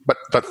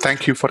 but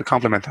thank you for the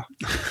compliment.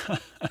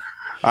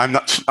 I'm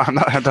not.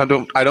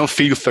 I don't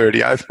feel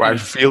 30. I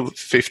feel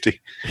 50.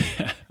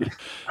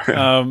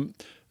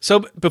 So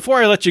before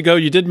I let you go,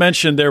 you did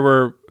mention there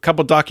were a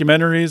couple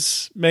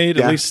documentaries made.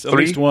 At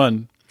least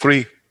one.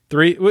 Three.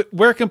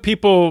 Where can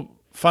people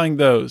find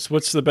those?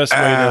 What's the best way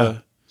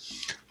to?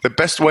 The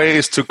best way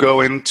is to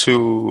go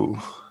into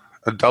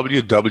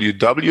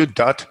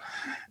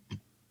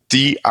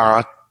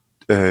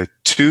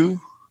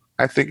www.dr2,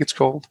 I think it's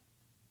called,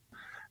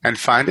 and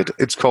find it.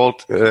 It's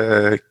called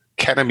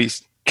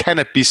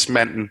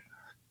Cannabismanden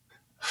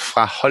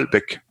fra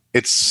Holbæk.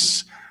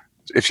 It's,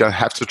 if you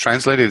have to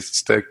translate it,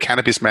 it's the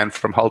cannabis man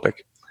from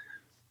Holbæk.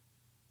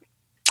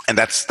 And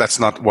that's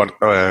not what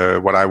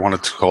I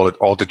wanted to call it,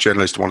 or the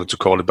journalist wanted to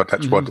call it, but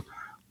that's what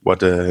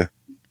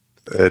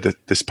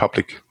this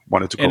public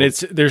wanted to call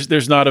it. And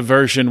there's not a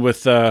version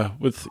with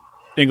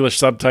English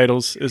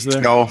subtitles, is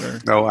there? No,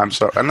 I'm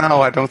sorry.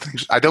 No, I don't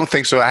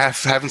think so. I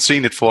haven't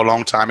seen it for a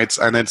long time. It's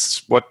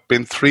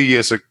been 3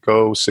 years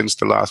ago since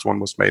the last one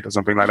was made, or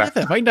something like that.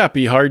 That might not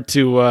be hard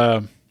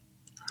to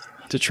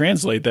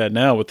translate that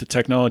now with the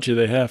technology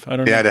they have. I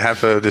don't know. Yeah, they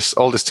have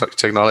all this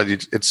technology.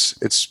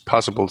 It's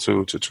possible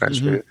to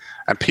translate it.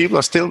 And people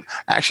are still,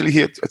 actually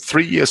here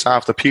 3 years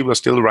after, people are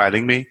still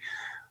writing me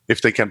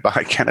if they can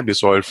buy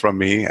cannabis oil from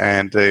me.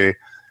 And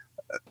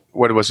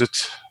what was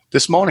it?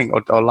 This morning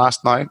or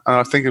last night?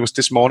 I think it was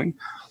this morning.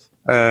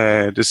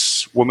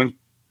 This woman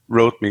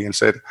wrote me and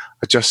said,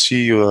 I just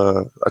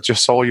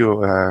saw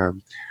your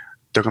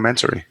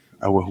documentary.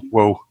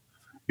 Whoa,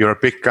 you're a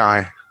big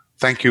guy.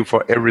 Thank you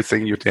for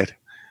everything you did.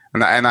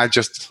 And I'm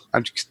just,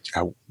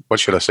 what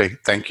should I say?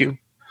 Thank you.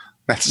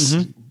 That's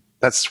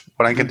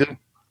what I can do.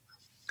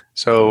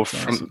 So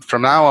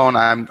from now on,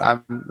 I'm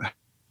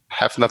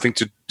have nothing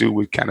to do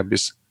with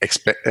cannabis,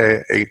 except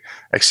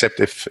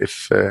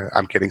if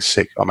I'm getting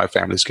sick or my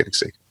family's getting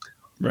sick.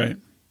 Right.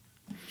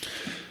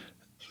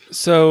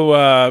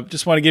 So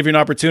just want to give you an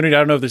opportunity. I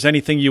don't know if there's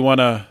anything you want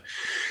to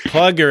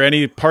plug or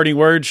any parting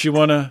words you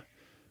want to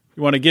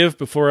give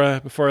before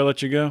I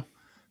let you go.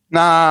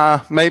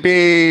 Nah,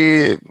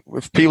 maybe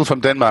if people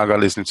from Denmark are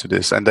listening to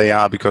this, and they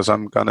are, because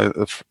I'm gonna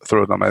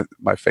throw it on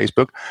my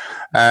Facebook.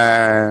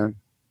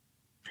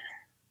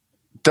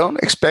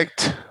 Don't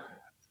expect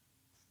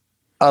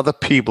other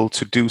people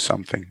to do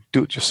something.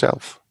 Do it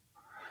yourself.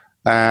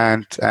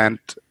 And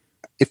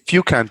if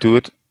you can't do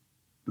it,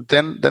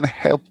 then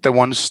help the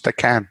ones that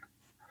can.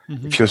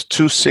 If you're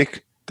too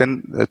sick,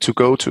 then to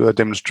go to a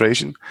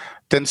demonstration,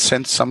 then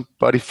send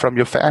somebody from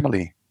your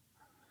family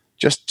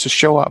just to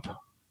show up.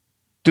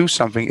 Do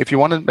something. If you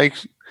want to make,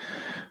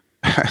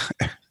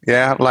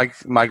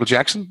 like Michael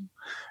Jackson,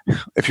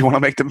 if you want to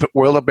make the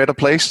world a better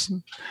place,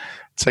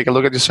 take a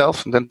look at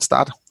yourself and then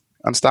start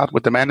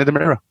with the man in the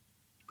mirror.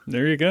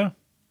 There you go.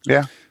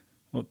 Yeah.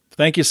 Well,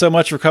 thank you so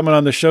much for coming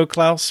on the show,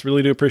 Claus.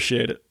 Really do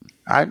appreciate it.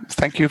 I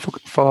thank you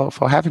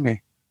for having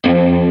me.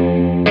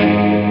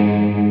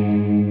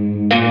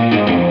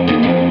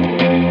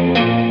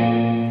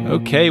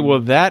 Okay, well,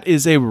 that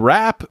is a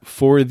wrap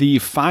for the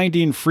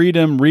Finding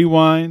Freedom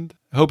Rewind.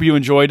 I hope you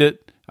enjoyed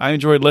it. I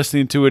enjoyed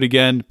listening to it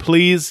again.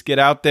 Please get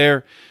out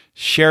there,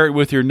 share it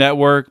with your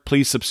network.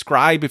 Please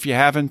subscribe if you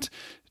haven't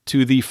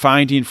to the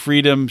Finding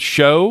Freedom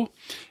show.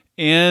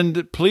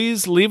 And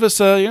please leave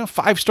us a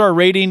 5-star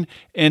rating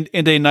and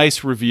a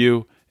nice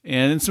review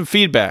and some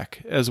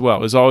feedback as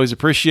well. Is always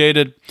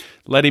appreciated.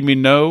 Letting me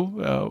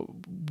know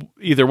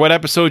either what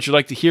episodes you'd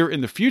like to hear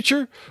in the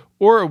future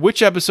or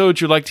which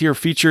episodes you'd like to hear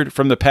featured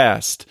from the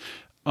past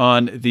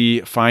on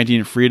the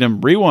Finding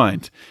Freedom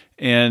Rewind.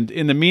 And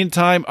in the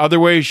meantime, other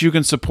ways you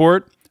can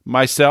support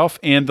myself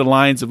and the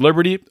Lions of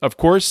Liberty, of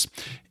course,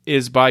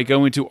 is by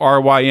going to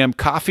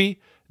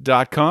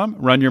rymcoffee.com,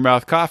 Run Your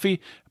Mouth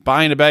Coffee,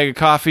 buying a bag of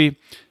coffee,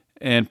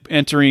 and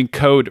entering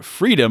code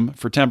FREEDOM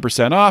for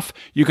 10% off.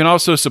 You can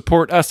also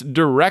support us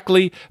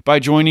directly by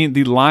joining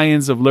the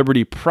Lions of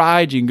Liberty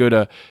Pride. You can go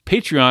to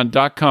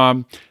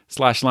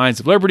patreon.com/Lions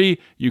of Liberty.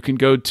 You can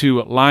go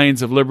to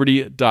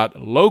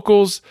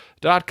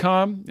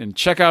lionsofliberty.locals.com and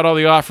check out all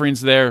the offerings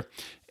there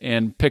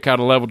and pick out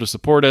a level to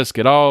support us,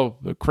 get all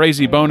the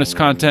crazy bonus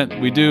content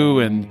we do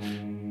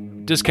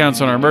and discounts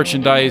on our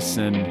merchandise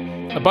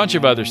and a bunch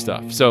of other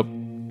stuff. So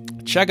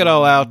check it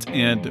all out.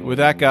 And with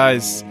that,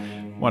 guys,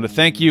 I want to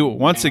thank you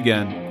once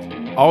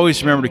again.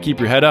 Always remember to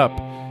keep your head up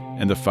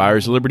and the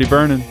fires of liberty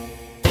burning.